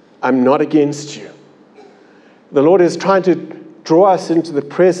 I'm not against you." The Lord is trying to draw us into the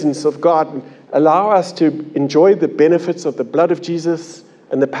presence of God and allow us to enjoy the benefits of the blood of Jesus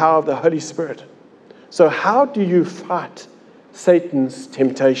and the power of the Holy Spirit. So how do you fight Satan's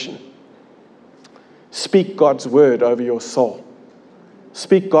temptation? Speak God's word over your soul.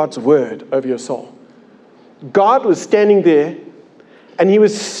 Speak God's word over your soul. God was standing there and he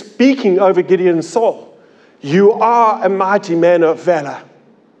was speaking over Gideon's soul. "You are a mighty man of valor.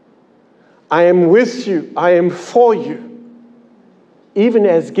 I am with you. I am for you." Even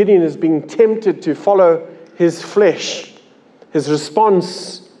as Gideon is being tempted to follow his flesh, his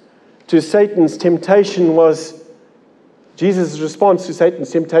response to Satan's temptation was, Jesus' response to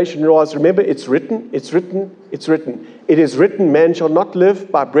Satan's temptation was, remember, it's written, it's written, it's written. It is written, man shall not live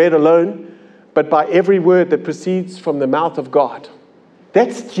by bread alone, but by every word that proceeds from the mouth of God.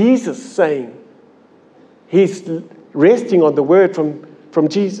 That's Jesus saying. He's resting on the word from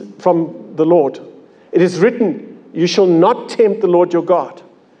Jesus, from the Lord. It is written, you shall not tempt the Lord your God.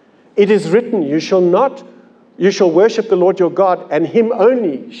 It is written, you shall You shall worship the Lord your God, and him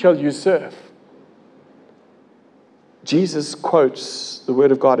only shall you serve. Jesus quotes the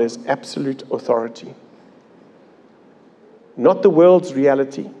word of God as absolute authority. Not the world's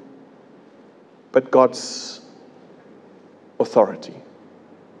reality, but God's authority.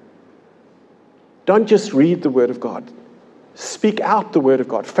 Don't just read the word of God. Speak out the word of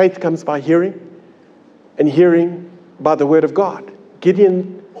God. Faith comes by hearing, and hearing by the word of God.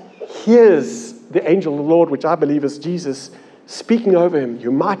 Gideon hears the angel of the Lord, which I believe is Jesus, speaking over him, "You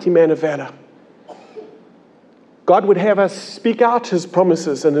mighty man of valor." God would have us speak out his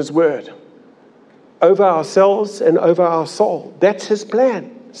promises and his word over ourselves and over our soul. That's his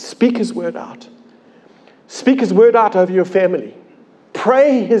plan. Speak his word out. Speak his word out over your family.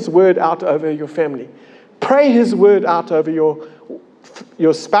 Pray his word out over your family. Pray his word out over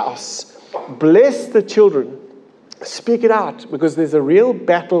your spouse. Bless the children. Speak it out, because there's a real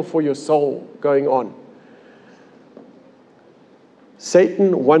battle for your soul going on.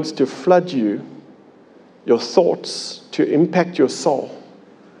 Satan wants to flood you, your thoughts, to impact your soul.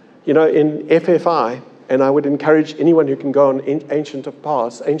 You know, in FFI, and I would encourage anyone who can go on ancient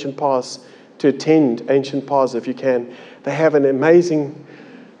paths to attend ancient paths if you can. They have an amazing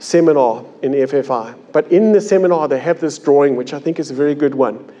seminar in FFI. But in the seminar, they have this drawing, which I think is a very good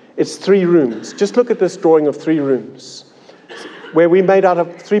one. It's 3 rooms. Just look at this drawing of 3 rooms, where we made out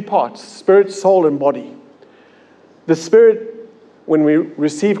of 3 parts: spirit, soul, and body. The spirit, when we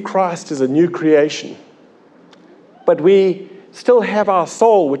receive Christ, is a new creation. But we still have our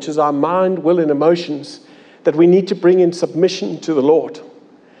soul, which is our mind, will, and emotions, that we need to bring in submission to the Lord.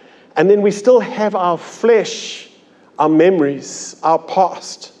 And then we still have our flesh, our memories, our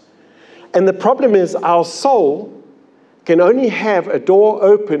past. And the problem is our soul can only have a door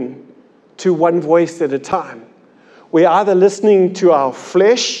open to one voice at a time. We're either listening to our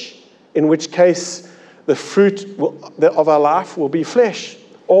flesh, in which case the fruit of our life will be flesh,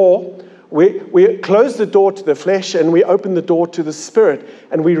 or we close the door to the flesh and we open the door to the Spirit,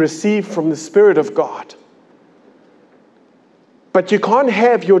 and we receive from the Spirit of God. But you can't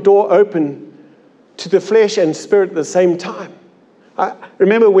have your door open to the flesh and spirit at the same time. I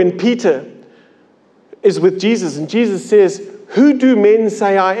remember when Peter is with Jesus, and Jesus says, "Who do men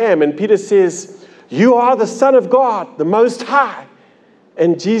say I am?" And Peter says, "You are the Son of God, the Most High."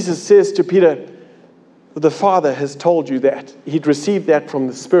 And Jesus says to Peter, "The Father has told you that." He'd received that from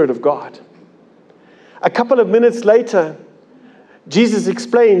the Spirit of God. A couple of minutes later, Jesus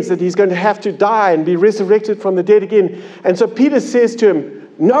explains that he's going to have to die and be resurrected from the dead again. And so Peter says to him,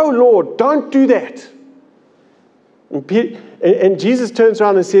 "No, Lord, don't do that." And Jesus turns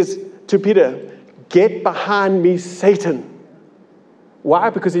around and says to Peter, "Get behind me, Satan." Why?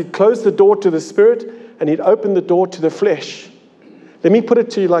 Because he'd closed the door to the Spirit and he'd opened the door to the flesh. Let me put it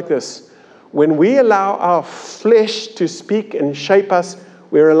to you like this. When we allow our flesh to speak and shape us,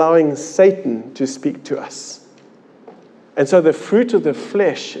 we're allowing Satan to speak to us. And so the fruit of the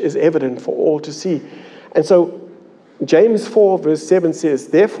flesh is evident for all to see. And so James 4 verse 7 says,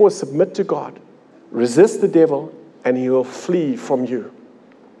 "Therefore submit to God, resist the devil, and he will flee from you."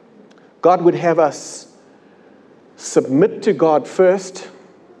 God would have us submit to God first,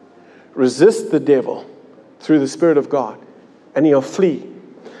 resist the devil through the Spirit of God, and he'll flee.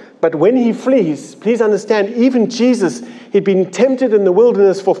 But when he flees, please understand, even Jesus, he'd been tempted in the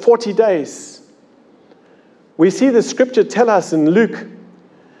wilderness for 40 days. We see the scripture tell us in Luke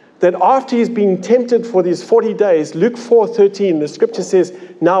that after he's been tempted for these 40 days, Luke 4:13, the scripture says,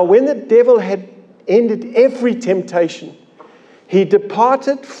 "Now when the devil had ended every temptation, he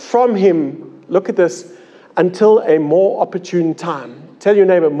departed from him," look at this, "until a more opportune time." Tell your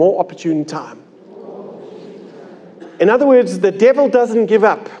neighbor, more opportune time. In other words, the devil doesn't give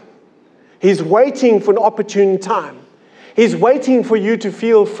up. He's waiting for an opportune time. He's waiting for you to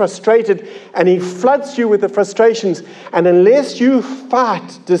feel frustrated, and he floods you with the frustrations. And unless you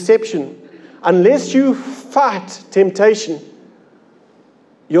fight deception, unless you fight temptation,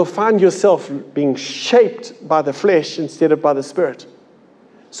 you'll find yourself being shaped by the flesh instead of by the Spirit.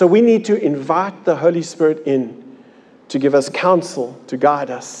 So we need to invite the Holy Spirit in to give us counsel, to guide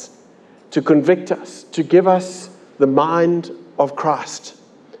us, to convict us, to give us the mind of Christ.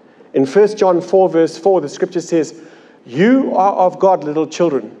 In 1 John 4 verse 4, the scripture says, "You are of God, little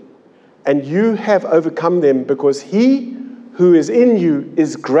children, and you have overcome them, because he who is in you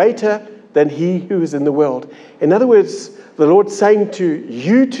is greater than he who is in the world." In other words, the Lord's saying to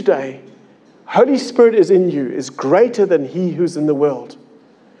you today, Holy Spirit is in you, is greater than he who's in the world.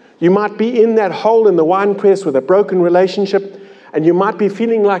 You might be in that hole in the winepress with a broken relationship, And you might be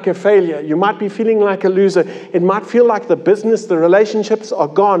feeling like a failure. You might be feeling like a loser. It might feel like the business, the relationships are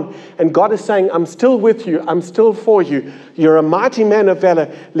gone. And God is saying, I'm still with you. I'm still for you. You're a mighty man of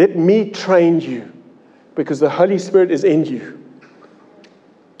valor. Let me train you, because the Holy Spirit is in you.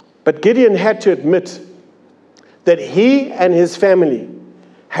 But Gideon had to admit that he and his family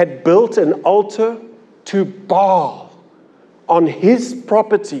had built an altar to Baal on his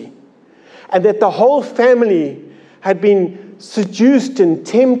property, and that the whole family had been seduced and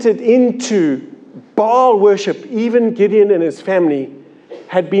tempted into Baal worship. Even Gideon and his family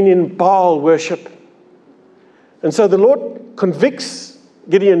had been in Baal worship. And so the Lord convicts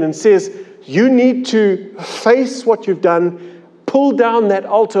Gideon and says, you need to face what you've done, pull down that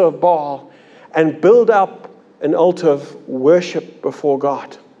altar of Baal, and build up an altar of worship before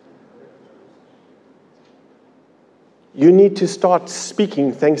God. You need to start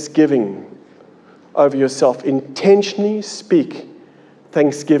speaking thanksgiving over yourself. Intentionally speak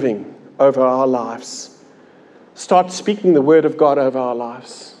thanksgiving over our lives. Start speaking the word of God over our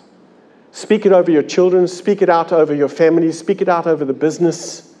lives. Speak it over your children. Speak it out over your family. Speak it out over the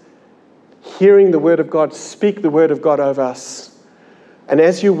business. Hearing the word of God, speak the word of God over us. And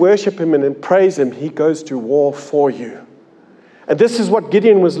as you worship him and praise him, he goes to war for you. And this is what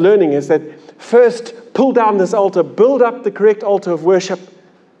Gideon was learning, is that first, pull down this altar, build up the correct altar of worship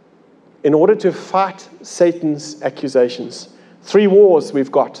in order to fight Satan's accusations. 3 wars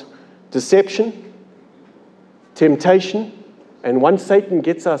we've got: deception, temptation, and once Satan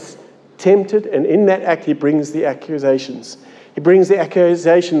gets us tempted, and in that act he brings the accusations. He brings the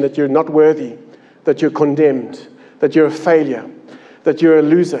accusation that you're not worthy, that you're condemned, that you're a failure, that you're a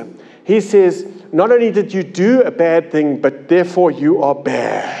loser. He says, not only did you do a bad thing, but therefore you are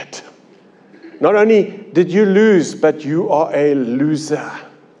bad. Not only did you lose, but you are a loser.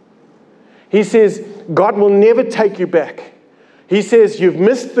 He says, God will never take you back. He says, you've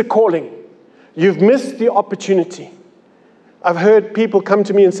missed the calling. You've missed the opportunity. I've heard people come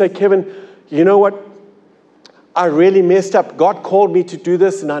to me and say, Kevin, you know what? I really messed up. God called me to do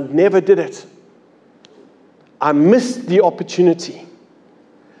this and I never did it. I missed the opportunity.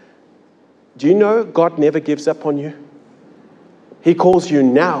 Do you know God never gives up on you? He calls you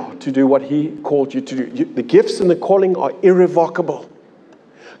now to do what he called you to do. The gifts and the calling are irrevocable.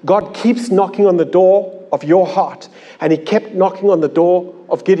 God keeps knocking on the door of your heart, and he kept knocking on the door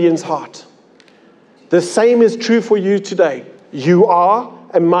of Gideon's heart. The same is true for you today. You are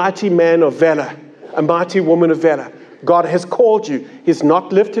a mighty man of valor, a mighty woman of valor. God has called you. He's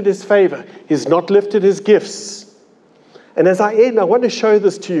not lifted his favor. He's not lifted his gifts. And as I end, I want to show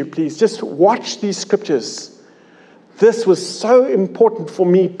this to you, please. Just watch these scriptures. This was so important for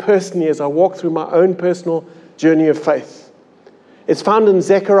me personally as I walk through my own personal journey of faith. It's found in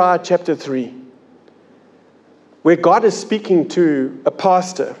Zechariah chapter 3, where God is speaking to a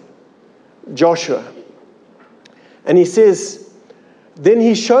pastor, Joshua. And he says, then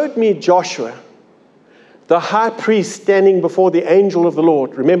he showed me Joshua, the high priest, standing before the angel of the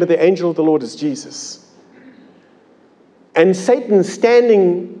Lord. Remember, the angel of the Lord is Jesus. And Satan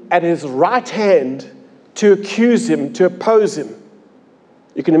standing at his right hand to accuse him, to oppose him.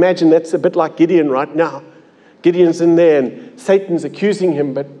 You can imagine that's a bit like Gideon right now. Gideon's in there and Satan's accusing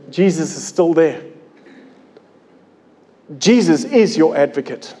him, but Jesus is still there. Jesus is your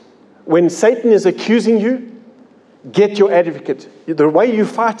advocate. When Satan is accusing you, get your advocate. The way you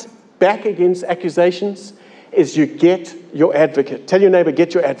fight back against accusations is you get your advocate. Tell your neighbor,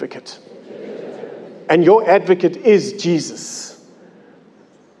 get your advocate. And your advocate is Jesus.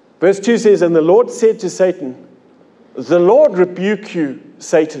 Verse 2 says, and the Lord said to Satan, the Lord rebuke you,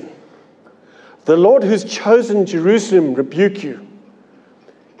 Satan. The Lord who's chosen Jerusalem rebuke you.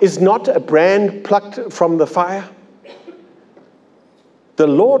 Is not a brand plucked from the fire? The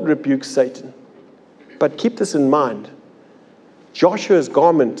Lord rebukes Satan. But keep this in mind. Joshua's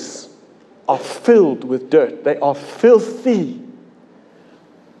garments are filled with dirt. They are filthy.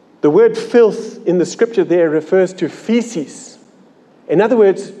 The word filth in the scripture there refers to feces. In other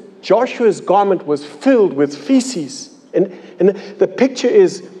words, Joshua's garment was filled with feces. And the picture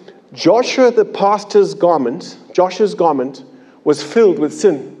is Joshua the pastor's garment, Joshua's garment, was filled with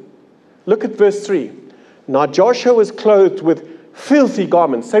sin. Look at verse 3. Now Joshua was clothed with filthy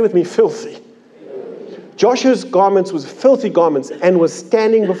garments. Say with me, filthy. Joshua's garments was filthy garments and was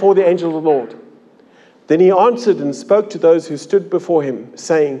standing before the angel of the Lord. Then he answered and spoke to those who stood before him,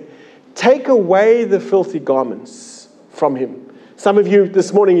 saying, take away the filthy garments from him. Some of you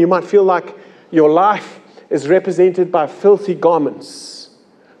this morning, you might feel like your life is represented by filthy garments.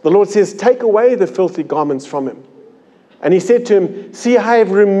 The Lord says, take away the filthy garments from him. And he said to him, see, I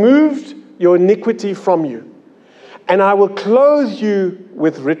have removed your iniquity from you, And I will clothe you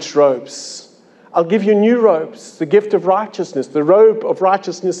with rich robes. I'll give you new robes, the gift of righteousness, the robe of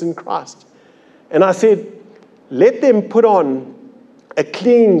righteousness in Christ. And I said, let them put on a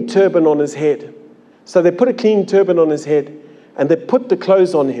clean turban on his head. So they put a clean turban on his head, and they put the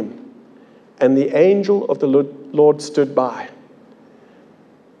clothes on him. And the angel of the Lord stood by.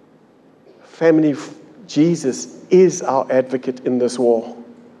 Family, Jesus is our advocate in this war.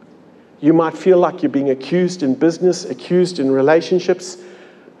 You might feel like you're being accused in business, accused in relationships.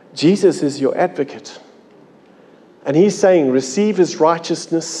 Jesus is your advocate. And he's saying, receive his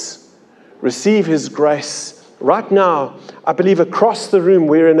righteousness, receive his grace. Right now, I believe across the room,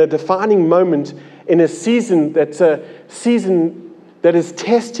 we're in a defining moment in a season that's a season that is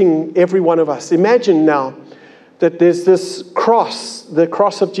testing every one of us. Imagine now that there's this cross, the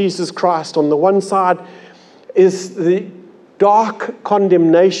cross of Jesus Christ. On the one side is the dark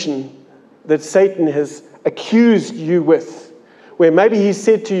condemnation that Satan has accused you with, where maybe he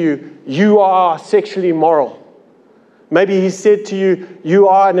said to you, you are sexually immoral. Maybe he said to you, you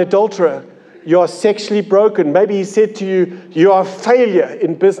are an adulterer. You are sexually broken. Maybe he said to you, you are a failure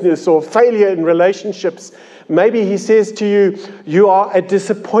in business or failure in relationships. Maybe he says to you, you are a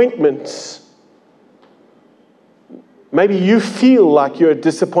disappointment. Maybe you feel like you're a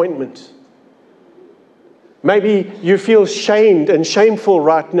disappointment. Maybe you feel shamed and shameful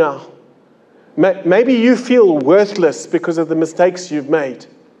right now. Maybe you feel worthless because of the mistakes you've made.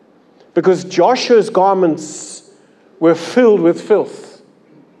 Because Joshua's garments were filled with filth.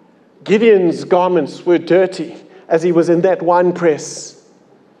 Gideon's garments were dirty as he was in that wine press.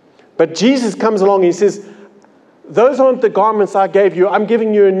 But Jesus comes along and he says, those aren't the garments I gave you. I'm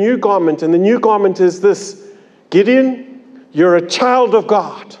giving you a new garment. And the new garment is this. Gideon, you're a child of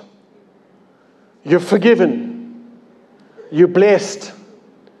God. You're forgiven. You're blessed.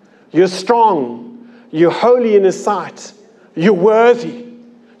 You're strong. You're holy in his sight. You're worthy.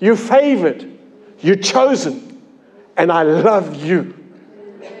 You're favored. You're chosen. And I love you.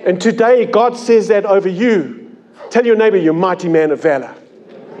 And today, God says that over you. Tell your neighbor, you're a mighty man of valor.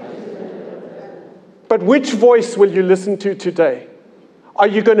 But which voice will you listen to today? Are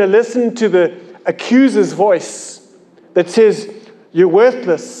you going to listen to the accuser's voice that says, you're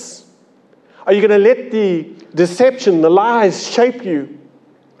worthless? Are you going to let the deception, the lies shape you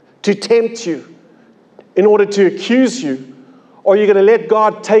to tempt you in order to accuse you? Or are you going to let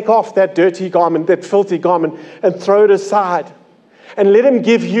God take off that dirty garment, that filthy garment, and throw it aside? And let him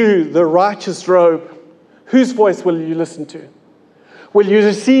give you the righteous robe. Whose voice will you listen to? Will you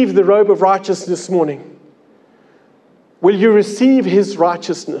receive the robe of righteousness this morning? Will you receive his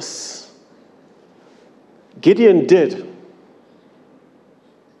righteousness? Gideon did.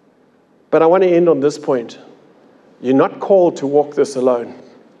 But I want to end on this point. You're not called to walk this alone.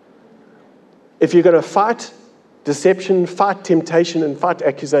 If you're going to fight deception, fight temptation, and fight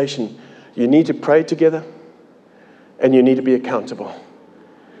accusation, you need to pray together and you need to be accountable.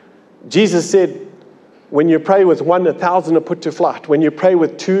 Jesus said, when you pray with 1, 1,000 are put to flight. When you pray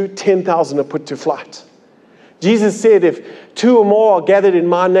with 2, 10,000 are put to flight. Jesus said, if 2 or more are gathered in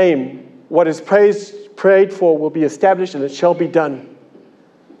my name, what is prayed for will be established and it shall be done.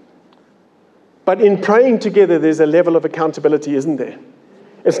 But in praying together, there's a level of accountability, isn't there?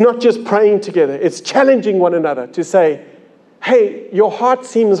 It's not just praying together. It's challenging one another to say, hey, your heart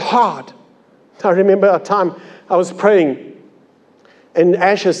seems hard. I remember a time I was praying, and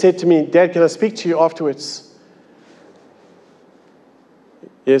Asher said to me, Dad, can I speak to you afterwards?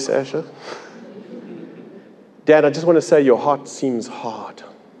 Yes, Asher? Dad, I just want to say your heart seems hard.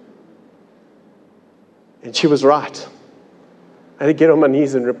 And she was right. I had to get on my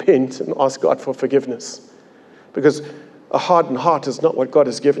knees and repent and ask God for forgiveness. Because a hardened heart is not what God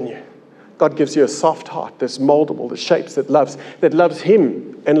has given you. God gives you a soft heart that's moldable, that shapes, that loves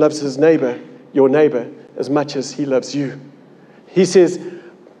him and loves his neighbor, your neighbor, as much as he loves you. He says,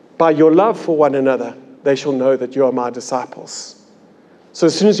 by your love for one another, they shall know that you are my disciples. So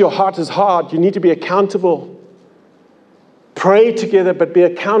as soon as your heart is hard, you need to be accountable. Pray together, but be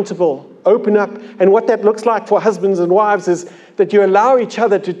accountable. Open up. And what that looks like for husbands and wives is that you allow each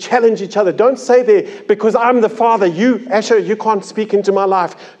other to challenge each other. Don't say there, because I'm the father, you, Asher, you can't speak into my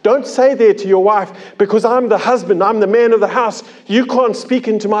life. Don't say there to your wife, because I'm the husband, I'm the man of the house, you can't speak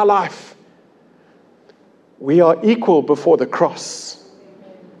into my life. We are equal before the cross.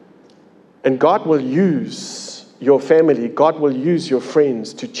 And God will use your family, God will use your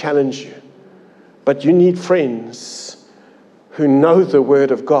friends to challenge you. But you need friends who know the word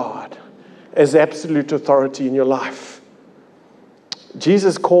of God as absolute authority in your life.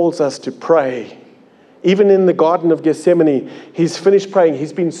 Jesus calls us to pray Even in the Garden of Gethsemane, he's finished praying.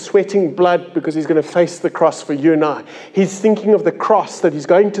 He's been sweating blood because he's going to face the cross for you and I. He's thinking of the cross, that he's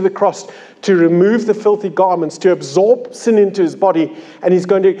going to the cross to remove the filthy garments, to absorb sin into his body, and he's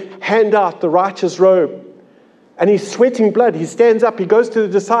going to hand out the righteous robe. And he's sweating blood. He stands up. He goes to the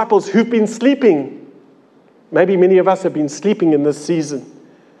disciples who've been sleeping. Maybe many of us have been sleeping in this season.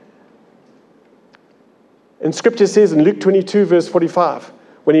 And Scripture says in Luke 22, verse 45,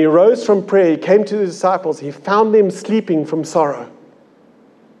 when he arose from prayer, he came to the disciples. He found them sleeping from sorrow.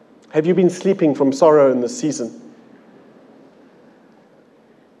 Have you been sleeping from sorrow in this season?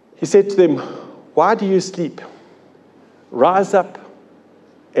 He said to them, why do you sleep? Rise up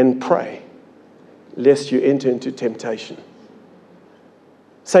and pray, lest you enter into temptation.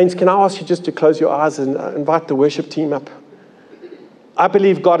 Saints, can I ask you just to close your eyes and invite the worship team up? I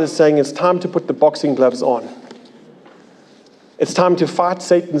believe God is saying it's time to put the boxing gloves on. It's time to fight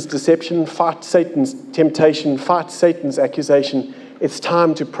Satan's deception, fight Satan's temptation, fight Satan's accusation. It's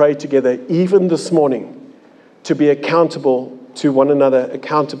time to pray together, even this morning, to be accountable to one another,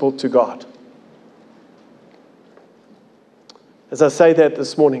 accountable to God. As I say that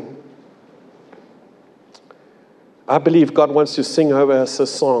this morning, I believe God wants to sing over us a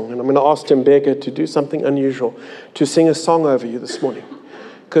song. And I'm going to ask Tim Baker to do something unusual, to sing a song over you this morning.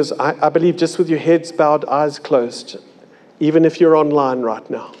 Because I believe just with your heads bowed, eyes closed, even if you're online right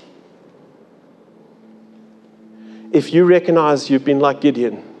now, if you recognize you've been like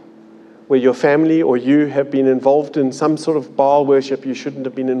Gideon, where your family or you have been involved in some sort of Baal worship you shouldn't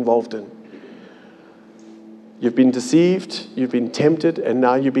have been involved in. You've been deceived, you've been tempted, and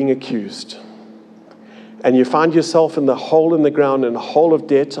now you're being accused. And you find yourself in the hole in the ground, in a hole of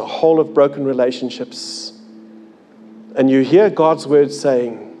debt, a hole of broken relationships. And you hear God's word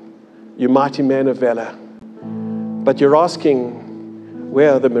saying, you mighty man of valor. But you're asking,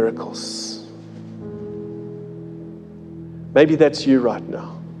 where are the miracles? Maybe that's you right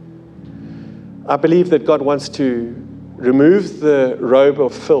now. I believe that God wants to remove the robe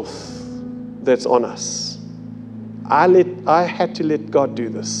of filth that's on us. I had to let God do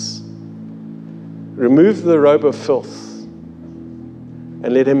this. Remove the robe of filth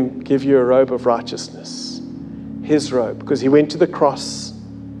and let him give you a robe of righteousness. His robe, because he went to the cross.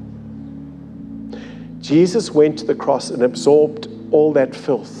 Jesus went to the cross and absorbed all that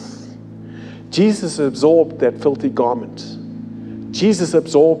filth. Jesus absorbed that filthy garment. Jesus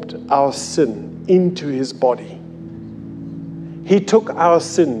absorbed our sin into his body. He took our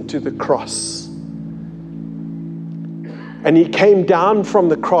sin to the cross. And he came down from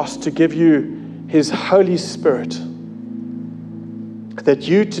the cross to give you his Holy Spirit, that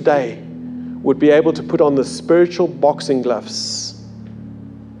you today would be able to put on the spiritual boxing gloves,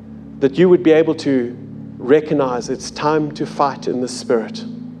 that you would be able to recognize it's time to fight in the Spirit,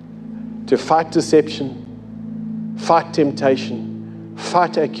 to fight deception, fight temptation,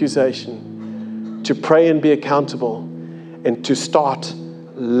 fight accusation, to pray and be accountable, and to start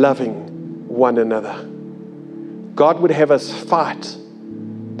loving one another. God would have us fight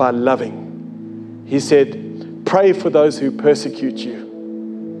by loving. He said, pray for those who persecute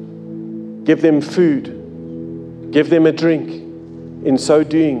you. Give them food. Give them a drink. In so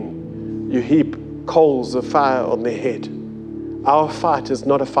doing, you heap coals of fire on their head. Our fight is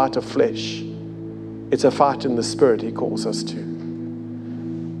not a fight of flesh. It's a fight in the Spirit he calls us to.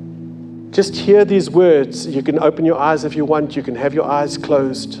 Just hear these words. You can open your eyes if you want. You can have your eyes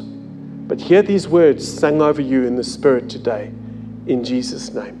closed. But hear these words sung over you in the Spirit today. In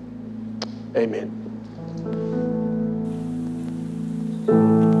Jesus' name. Amen.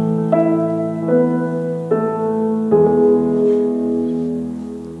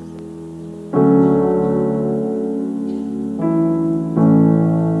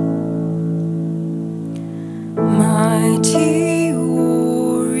 Mighty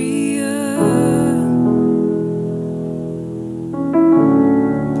warrior,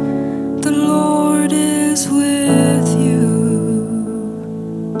 the Lord is with you.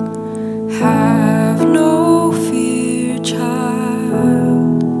 Have no fear,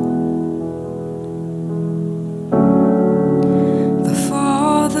 child. The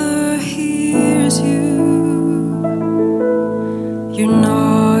Father hears you. You're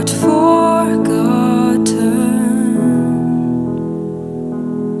not forgotten.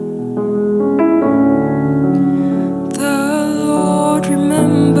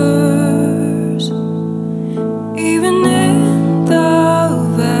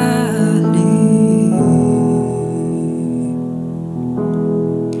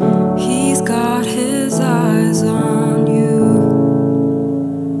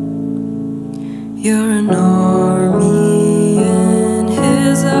 You're an army in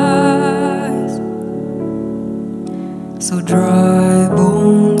his eyes. dry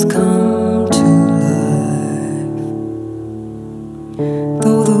bones come to life.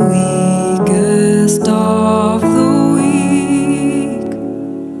 Though the weakest of the weak,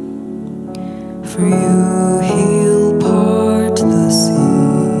 for you he'll part the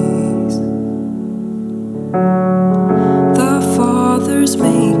seas. The Father's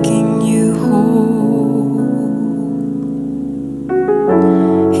making you whole.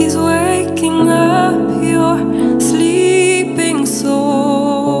 He's waking up your sleeping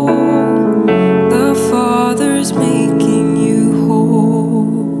soul. The Father's making you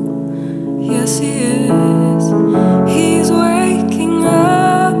whole. Yes, He is. He's waking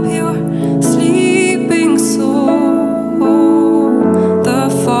up your sleeping soul. The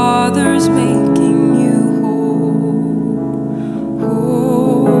Father's making you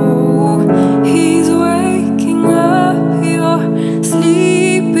whole. He's waking up your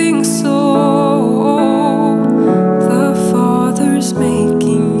sleeping soul. The Father's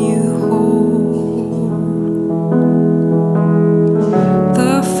making you whole.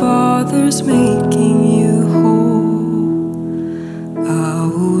 The Father's making you whole.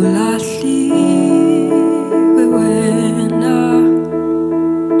 Aulatli wewena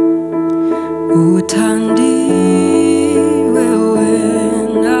utandi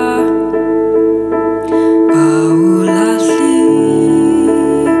wewena aulatli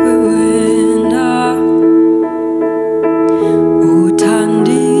wewena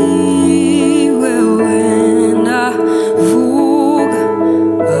utandi wewena vuga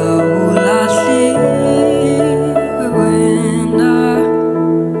aulatli wewena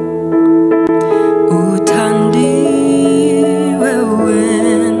utandi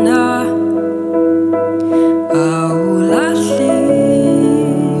wewena aulatli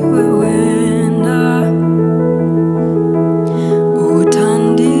wewena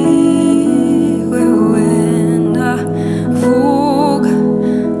utandi wewena vuga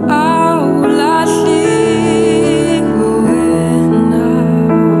aulatli wewena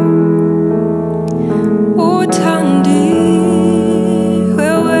utandi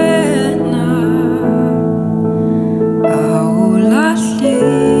wewena aulatli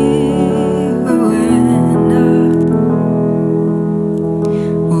wewena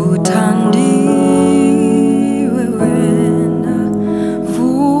utandi wewena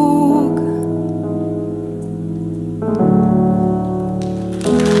vuga.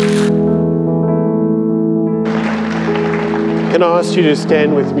 Can I ask you to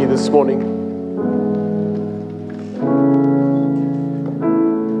stand with me this morning?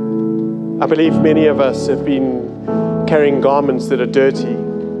 I believe many of us have been carrying garments that are dirty,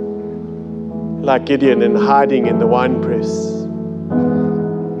 like Gideon, and hiding in the winepress.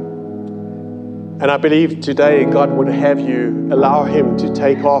 And I believe today God would have you allow Him to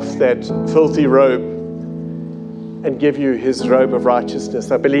take off that filthy robe and give you His robe of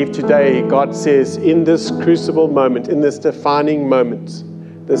righteousness. I believe today God says, in this crucible moment, in this defining moment,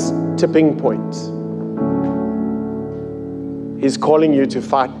 this tipping point, He's calling you to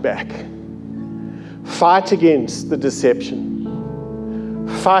fight back. Fight against the deception.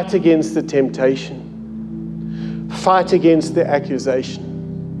 Fight against the temptation. Fight against the accusation.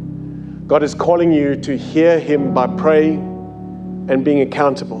 God is calling you to hear Him by praying and being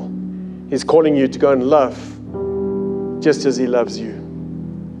accountable. He's calling you to go and love just as He loves you.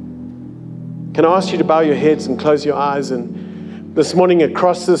 Can I ask you to bow your heads and close your eyes? And this morning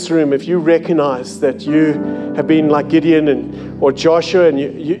across this room, if you recognize that you have been like Gideon or Joshua, and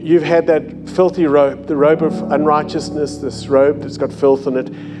you've had that filthy robe, the robe of unrighteousness, this robe that's got filth in it,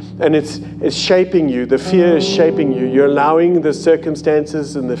 and it's shaping you, the fear is shaping you. You're allowing the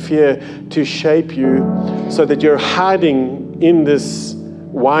circumstances and the fear to shape you so that you're hiding in this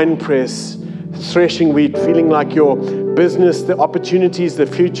winepress, threshing wheat, feeling like your business, the opportunities, the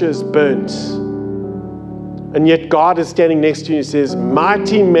future is burnt. And yet God is standing next to you and says,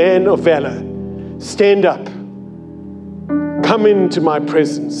 mighty man of valor, stand up, come into my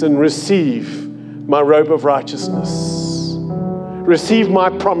presence and receive my robe of righteousness. Receive my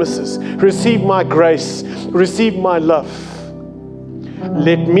promises, receive my grace, receive my love.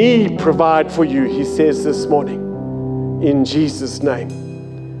 Let me provide for you, He says this morning, in Jesus' name.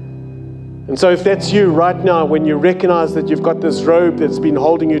 And so if that's you right now, when you recognize that you've got this robe that's been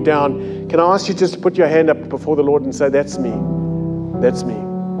holding you down, can I ask you just to put your hand up before the Lord and say, that's me, that's me,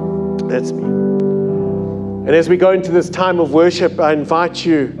 that's me. And as we go into this time of worship, I invite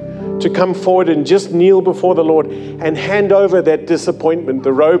you to come forward and just kneel before the Lord and hand over that disappointment,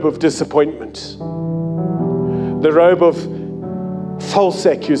 the robe of disappointment, the robe of false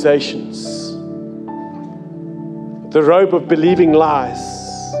accusations, the robe of believing lies.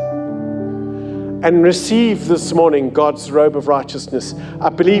 and receive this morning God's robe of righteousness. I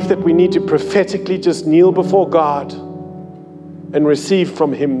believe that we need to prophetically just kneel before God and receive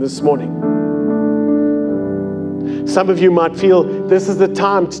from Him this morning. Some of you might feel this is the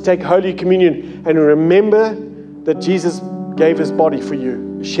time to take Holy Communion and remember that Jesus gave His body for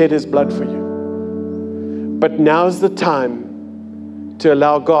you, shed His blood for you. But now's the time to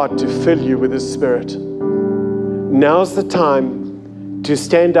allow God to fill you with His Spirit. Now's the time to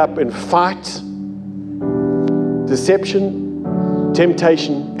stand up and fight deception,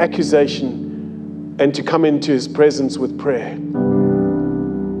 temptation, accusation, and to come into His presence with prayer,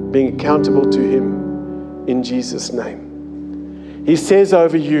 being accountable to Him in Jesus' name. He says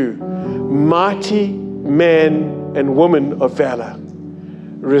over you, mighty man and woman of valor,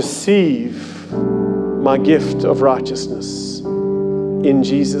 receive my gift of righteousness in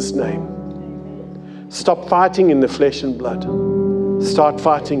Jesus' name. Stop fighting in the flesh and blood. Start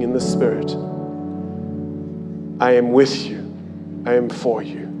fighting in the Spirit. I am with you. I am for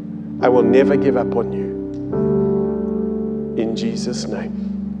you. I will never give up on you. In Jesus'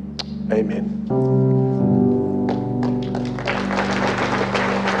 name. Amen.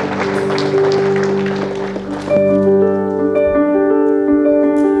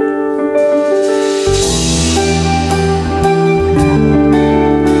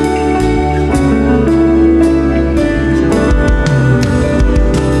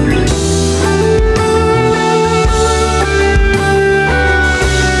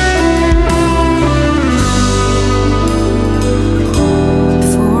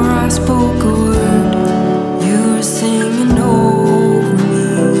 Before I spoke a word,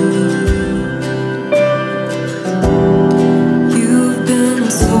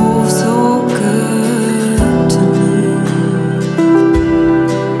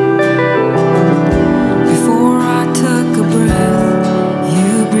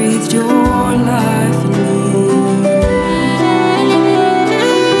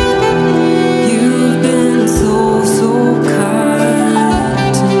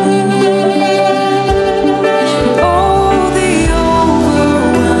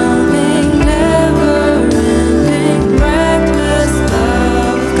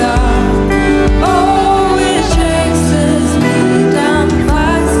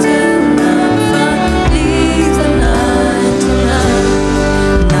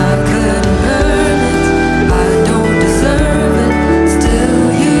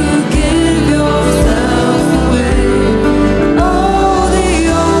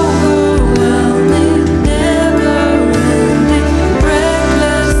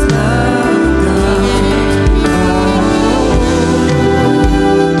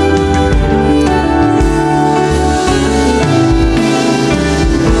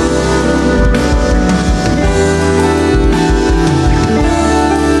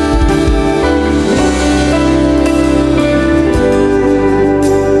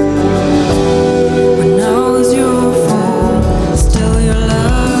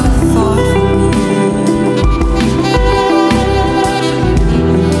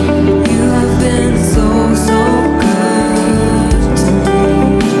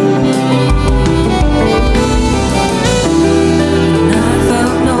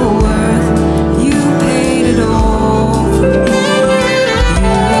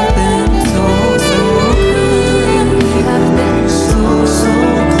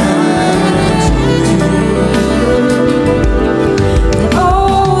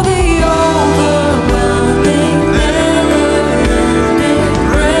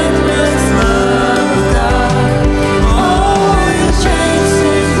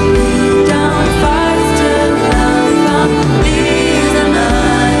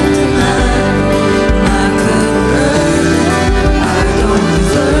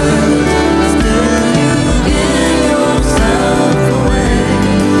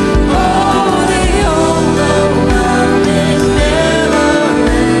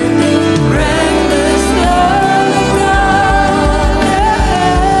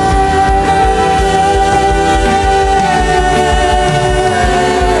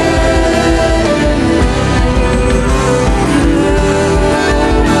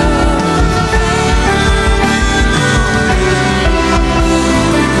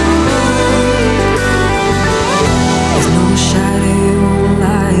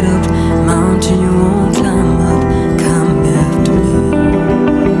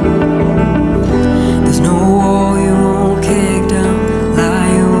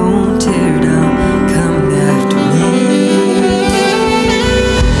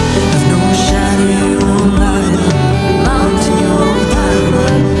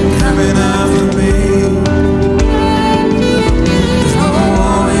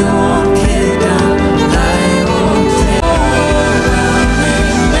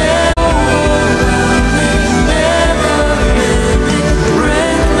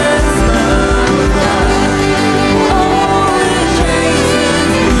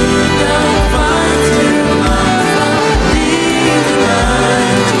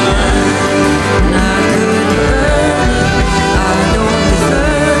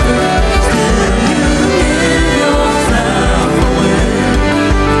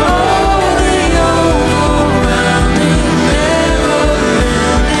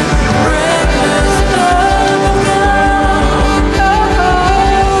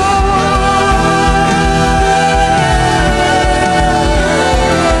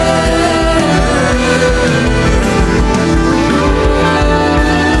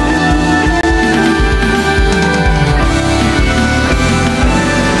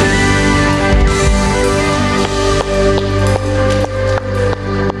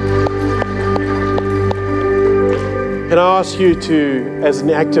 Can I ask you to, as an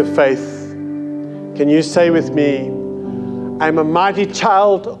act of faith, can you say with me, I'm a mighty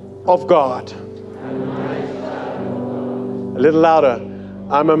child of God? A little louder.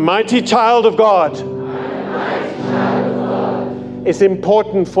 I'm a mighty child of God. It's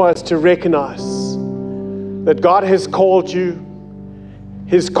important for us to recognize that God has called you.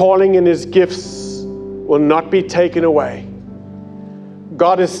 His calling and His gifts will not be taken away.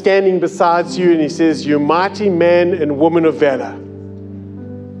 God is standing beside you and He says, you mighty man and woman of valor,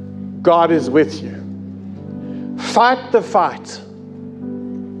 God is with you. Fight the fight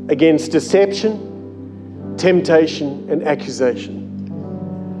against deception, temptation, and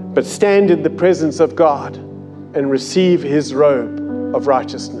accusation. But stand in the presence of God and receive His robe of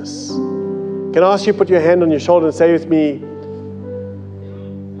righteousness. Can I ask you to put your hand on your shoulder and say with me,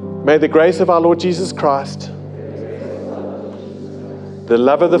 may the grace of our Lord Jesus Christ, the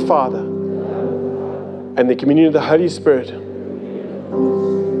love of the Father, and the communion of the Holy Spirit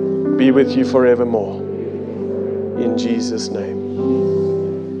be with you forevermore. In Jesus' name.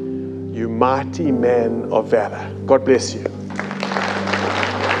 You mighty man of valor. God bless you.